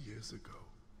many years ago.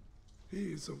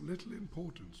 He is of little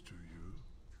importance to you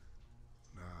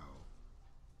now.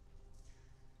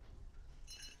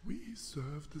 We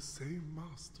serve the same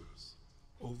masters,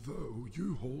 although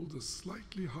you hold a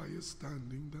slightly higher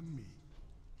standing than me.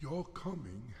 Your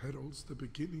coming heralds the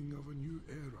beginning of a new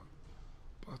era,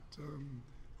 but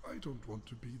I don't want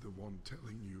to be the one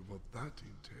telling you what that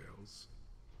entails.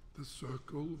 The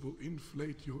circle will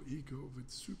inflate your ego with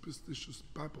superstitious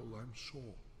babble, I'm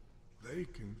sure. They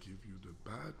can give you the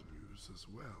bad news as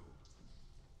well.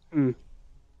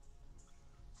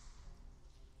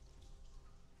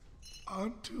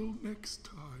 Until next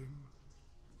time.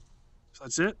 So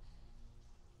that's it?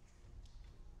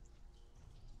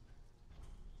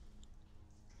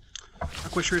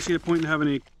 Not quite sure I see the point in having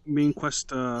a main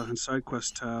quest and side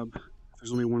quest tab.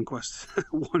 There's only one quest.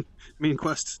 One main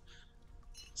quest.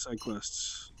 Side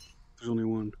quests. There's only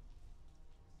one.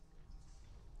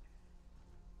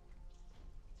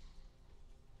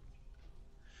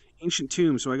 Ancient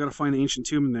tomb. So I gotta find the ancient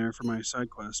tomb in there for my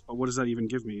side quest. But what does that even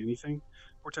give me? Anything?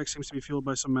 Vortex seems to be fueled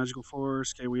by some magical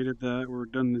force. Okay, we did that. We're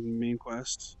done in the main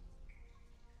quest.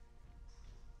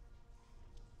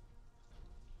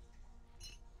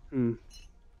 I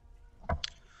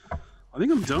think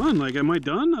I'm done. Like, am I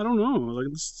done? I don't know. Like,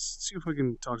 let's see if I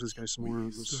can talk to this guy some more.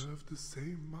 We serve the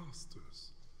same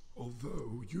masters,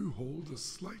 although you hold a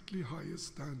slightly higher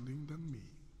standing than me.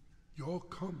 Your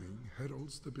coming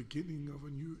heralds the beginning of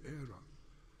a new era,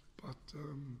 but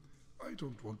I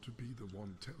don't want to be the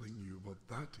one telling you what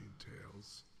that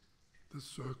entails. The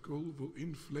circle will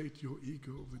inflate your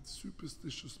ego with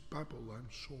superstitious babble, I'm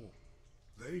sure.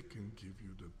 They can give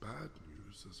you the bad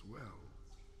news as well.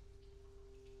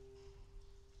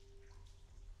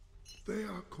 They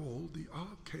are called the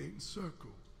Arcane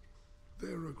Circle.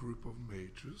 They're a group of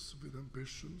mages with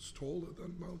ambitions taller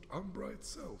than Mount Umbra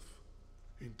itself.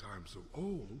 In times of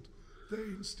old, they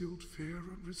instilled fear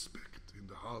and respect in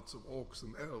the hearts of orcs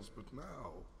and elves, but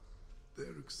now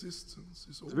their existence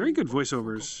is all very good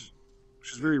voiceovers,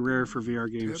 which is very rare for VR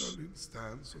games. Terralin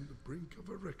stands on the brink of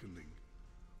a reckoning,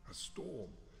 a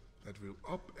storm that will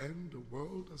upend the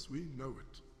world as we know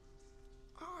it.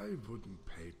 I wouldn't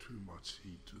pay too much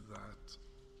heed to that.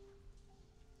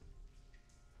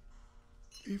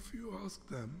 If you ask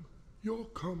them, your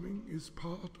coming is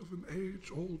part of an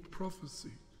age-old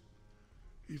prophecy.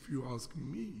 If you ask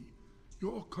me,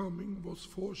 your coming was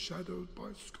foreshadowed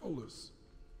by scholars.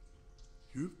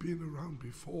 You've been around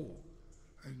before,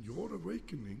 and your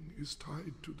awakening is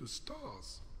tied to the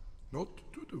stars,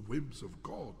 not to the whims of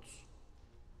gods.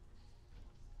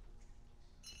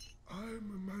 I'm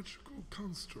a magical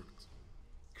construct,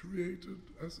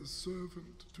 created as a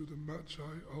servant to the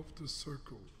Magi of the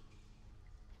Circle.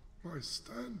 My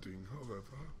standing,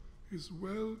 however, is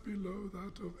well below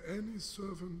that of any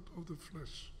servant of the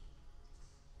flesh.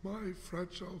 My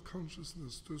fragile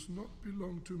consciousness does not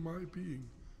belong to my being,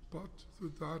 but to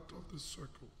that of the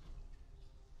Circle.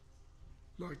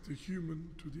 Like the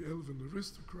human to the elven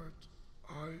aristocrat,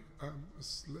 I am a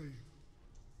slave.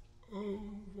 Oh,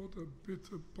 what a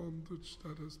bitter bondage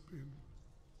that has been.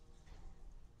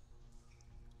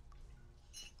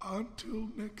 Until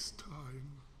next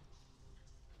time.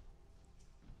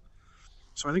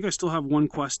 So I think I still have one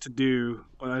quest to do,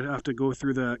 but I'd have to go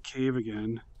through that cave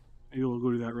again. Maybe we'll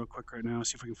go do that real quick right now,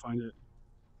 see if I can find it.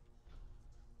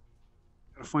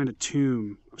 Gotta find a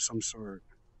tomb of some sort.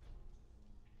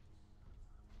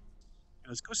 Yeah,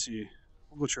 let's go see.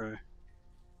 We'll go try.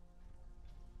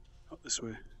 Oh, this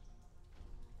way.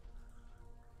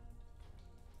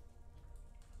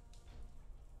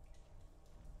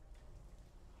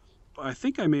 But I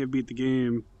think I may have beat the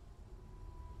game.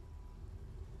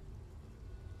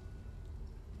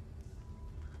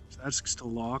 So that's still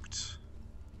locked.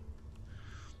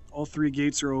 All 3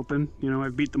 gates are open. You know,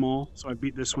 I've beat them all. So I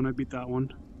beat this one, I beat that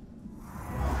one.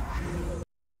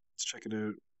 Let's check it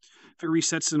out. If it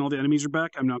resets and all the enemies are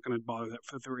back, I'm not going to bother that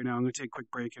for right now. I'm going to take a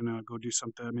quick break and go do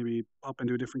something. Maybe hop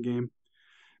into a different game.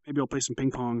 Maybe I'll play some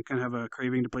ping pong. Kind of have a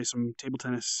craving to play some table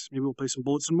tennis. Maybe we'll play some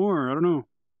Bullets and More. I don't know.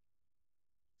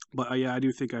 But yeah, I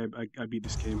do think I beat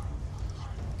this game.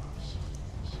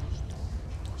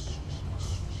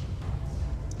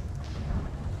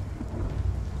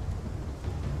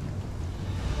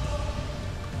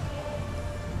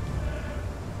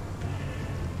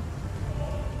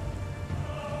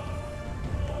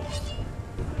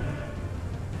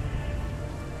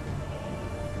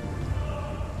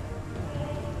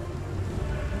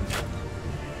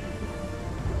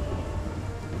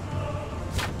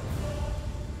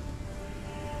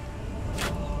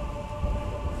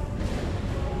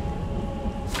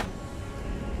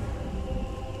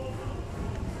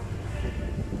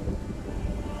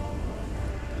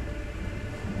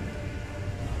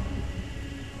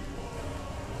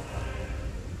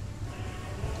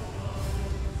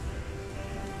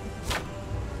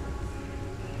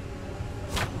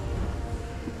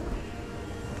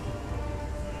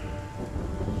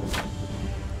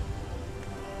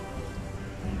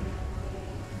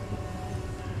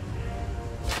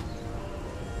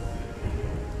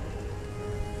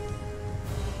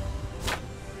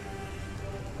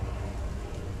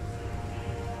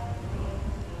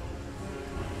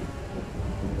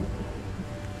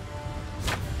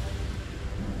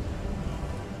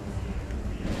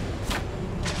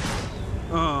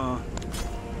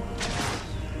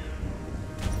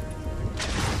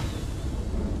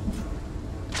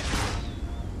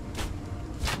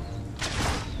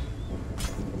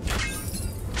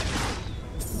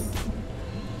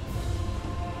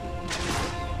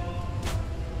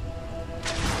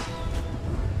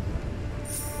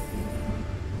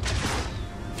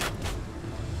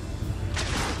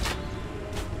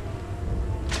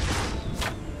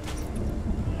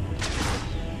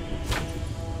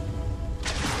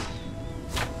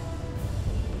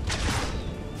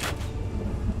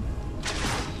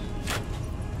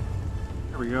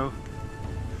 We go.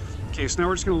 Okay, so now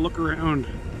we're just gonna look around.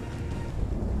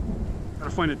 Gotta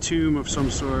find a tomb of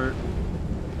some sort.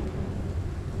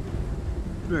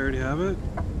 Do I already have it?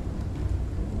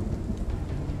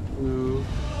 No.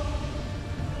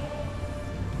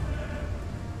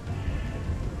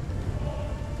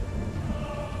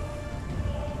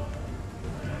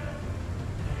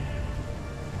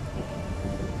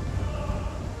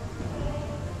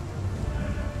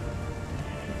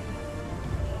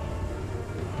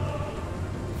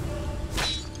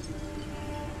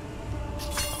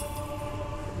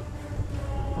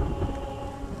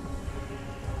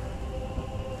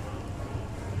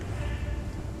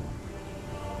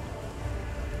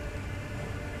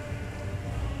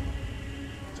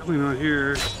 Definitely not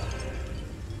here. So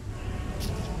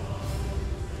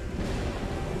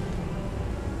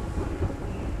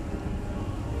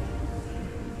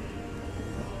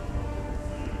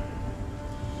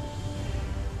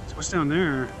what's down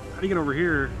there? How do you get over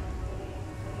here?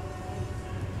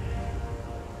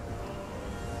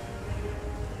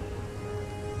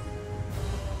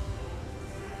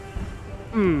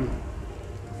 I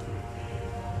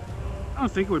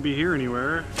don't think it would be here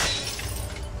anywhere.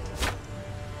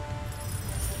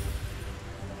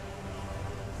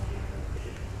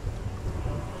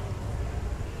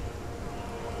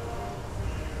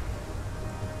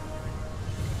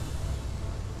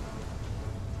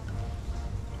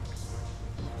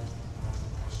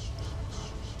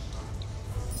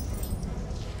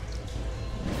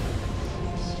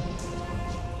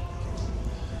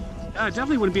 It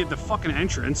definitely wouldn't be at the fucking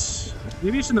entrance.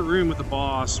 Maybe it's in the room with the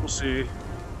boss. We'll see.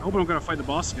 I hope I don't gotta fight the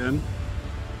boss again.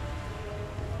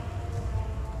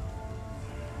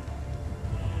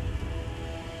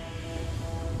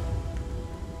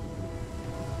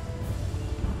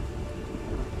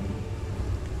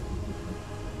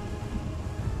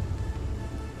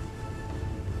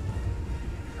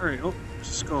 Alright, oh, there's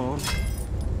a skull.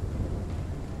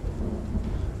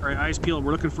 Alright, eyes peeled.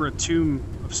 We're looking for a tomb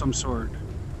of some sort.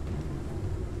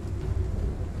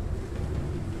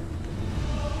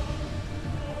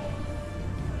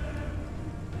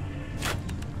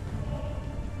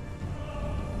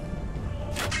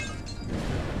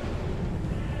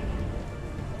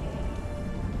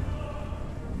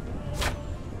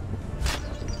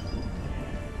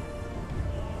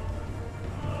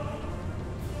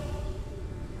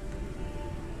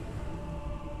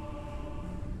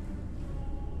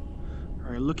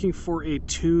 Looking for a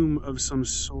tomb of some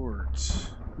sort. It's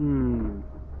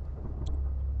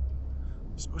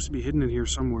supposed to be hidden in here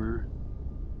somewhere.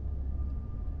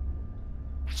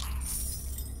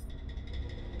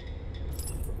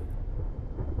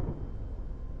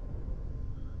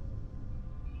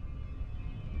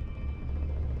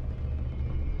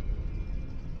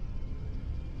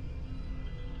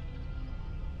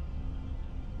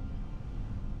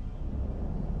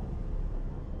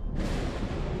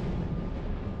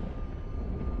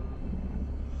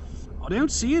 I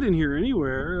don't see it in here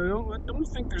anywhere. I don't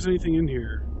think there's anything in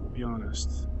here, to be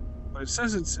honest. But it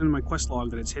says it's in my quest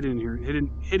log that it's hidden in here,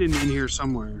 hidden in here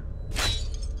somewhere.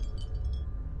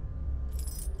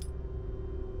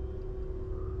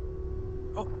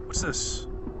 Oh, what's this?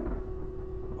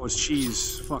 Oh, it's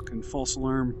cheese. Fucking false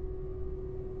alarm.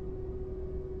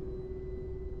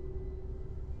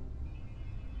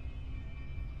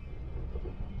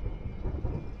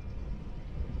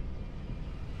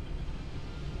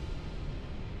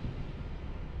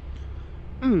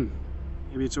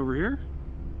 Maybe it's over here?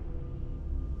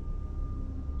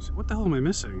 So what the hell am I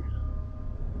missing?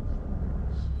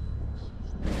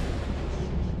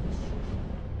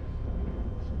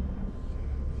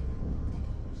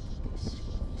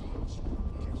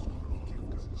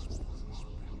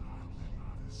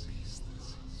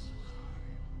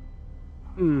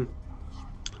 I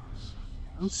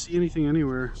don't see anything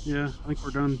anywhere. Yeah, I think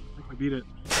we're done. I think we beat it.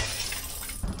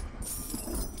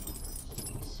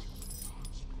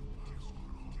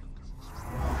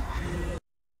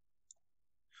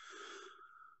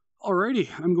 Alrighty,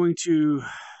 I'm going to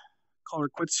call her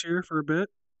quits here for a bit.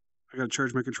 I gotta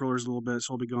charge my controllers a little bit,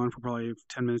 so I'll be gone for probably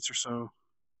 10 minutes or so.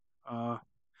 You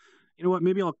know what,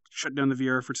 maybe I'll shut down the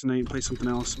VR for tonight and play something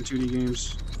else, some 2D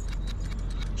games.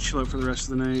 Chill out for the rest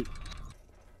of the night.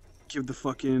 Give the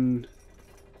fucking...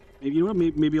 Maybe, you know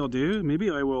what, maybe I'll do?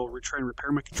 Maybe I will try and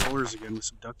repair my controllers again with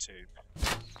some duct tape.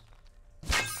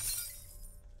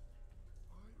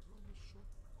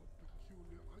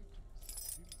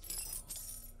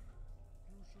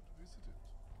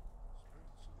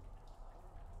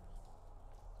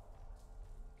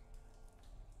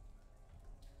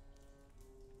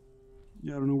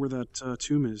 Yeah, I don't know where that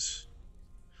tomb is.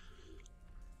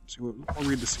 Let's see what, I'll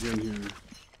read this again here.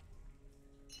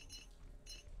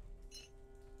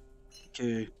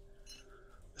 Okay.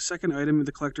 The second item in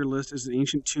the collector list is an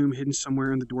ancient tomb hidden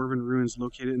somewhere in the Dwarven ruins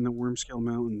located in the Wormscale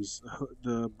Mountains.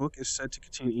 The book is said to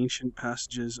contain ancient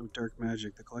passages of dark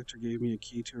magic. The collector gave me a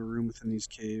key to a room within these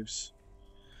caves.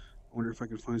 I wonder if I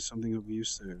can find something of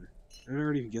use there. Did I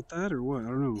already get that or what? I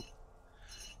don't know.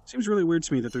 Seems really weird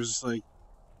to me that there's like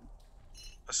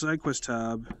a side quest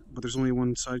tab, but there's only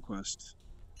one side quest.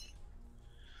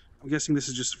 I'm guessing this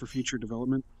is just for future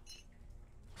development.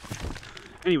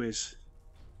 Anyways,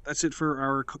 that's it for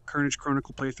our Carnage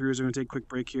Chronicle playthroughs. I'm going to take a quick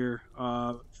break here.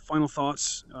 Final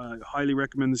thoughts. Highly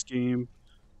recommend this game.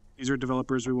 These are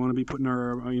developers we want to be putting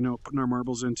our, putting our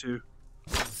marbles into.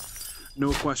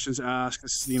 No questions asked.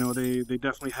 This is, they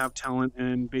definitely have talent,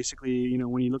 and basically,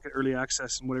 when you look at early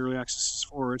access and what early access is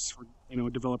for, it's for,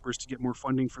 developers to get more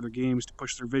funding for their games, to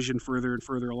push their vision further and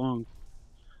further along.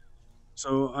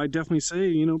 So I definitely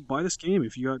say, buy this game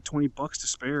if you got $20 to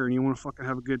spare and you want to fucking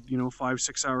have a good,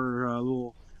 5-6 hour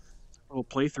little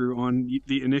playthrough on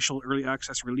the initial early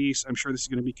access release. I'm sure this is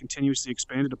going to be continuously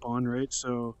expanded upon, right?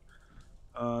 So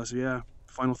yeah,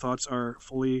 final thoughts are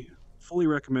fully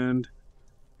recommend.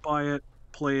 Buy it,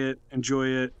 play it, enjoy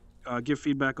it, give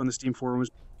feedback on the Steam forums,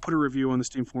 put a review on the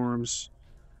Steam forums.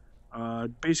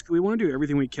 Basically, we want to do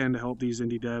everything we can to help these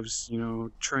indie devs,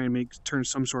 try and turn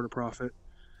some sort of profit.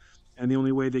 And the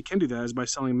only way they can do that is by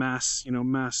selling mass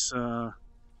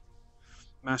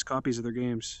copies of their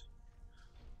games.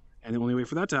 And the only way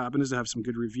for that to happen is to have some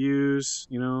good reviews,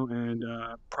 and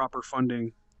proper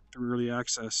funding through early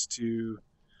access to,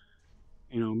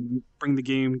 bring the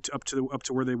game up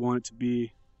to where they want it to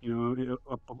be.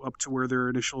 Up to where their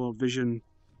initial vision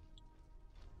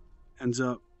ends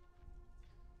up.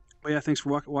 But yeah, thanks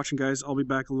for watching, guys. I'll be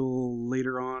back a little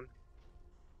later on.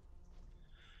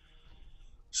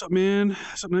 What's up, man?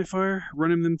 What's up, Nightfire?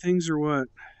 Running them things or what?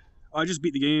 I just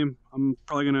beat the game. I'm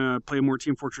probably going to play more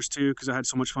Team Fortress 2 because I had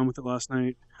so much fun with it last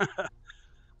night. But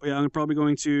yeah, I'm probably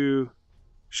going to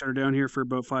shut her down here for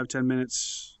about 5-10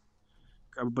 minutes,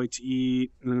 grab a bite to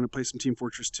eat, and then I'm going to play some Team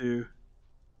Fortress 2.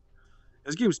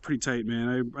 This game is pretty tight,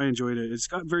 man. I enjoyed it. It's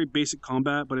got very basic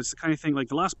combat, but it's the kind of thing, like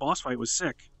the last boss fight was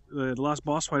sick. The last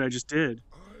boss fight I just did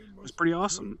was pretty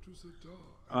awesome.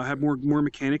 Had more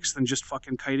mechanics than just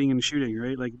fucking kiting and shooting,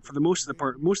 right? Like for the most of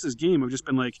this game, I've just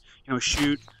been like,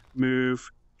 shoot,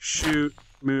 move, shoot,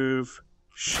 move,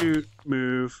 shoot,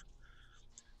 move.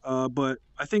 But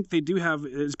I think they do have.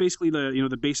 It's basically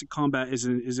the basic combat is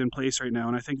in place right now,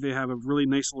 and I think they have a really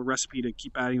nice little recipe to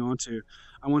keep adding on to.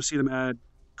 I want to see them add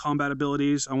combat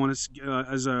abilities. I want to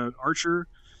as a archer.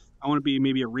 I want to be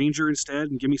maybe a ranger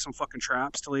instead and give me some fucking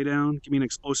traps to lay down. Give me an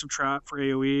explosive trap for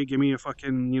AoE. Give me a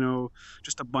fucking,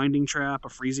 just a binding trap, a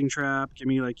freezing trap. Give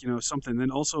me like, something.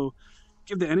 Then also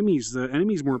give the enemies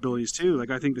more abilities too. Like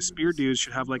I think the spear dudes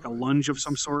should have like a lunge of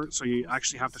some sort so you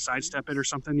actually have to sidestep it or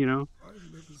something.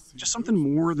 Just something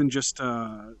more than just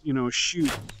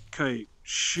shoot, kite,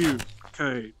 shoot,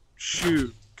 kite,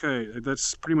 shoot, kite. Like,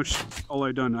 that's pretty much all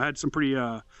I've done. I had some pretty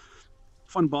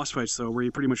fun boss fights though, where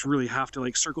you pretty much really have to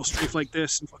like circle strafe like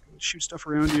this and fucking shoot stuff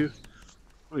around you.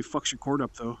 Really fucks your cord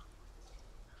up though.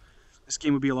 This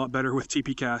game would be a lot better with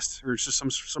TP cast or just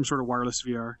some sort of wireless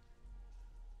VR.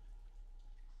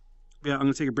 Yeah, I'm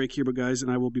gonna take a break here, but guys, and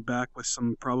I will be back with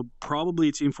some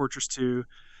probably Team Fortress 2,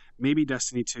 maybe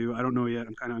Destiny 2. I don't know yet.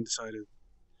 I'm kind of undecided.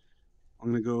 I'm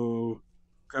gonna go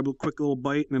grab a quick little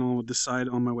bite, and then I'll decide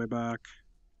on my way back.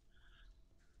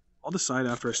 I'll decide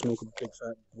after I smoke a big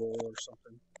fat bowl or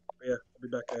something. But yeah, I'll be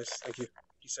back, guys. Thank you.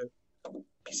 Peace out.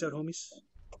 Peace out, homies.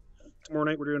 Tomorrow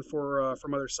night we're doing for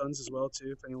Mother Sons as well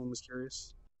too, if anyone was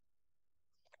curious.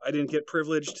 I didn't get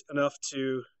privileged enough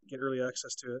to get early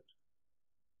access to it.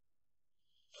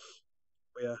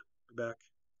 But yeah, be back.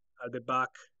 I'll be back.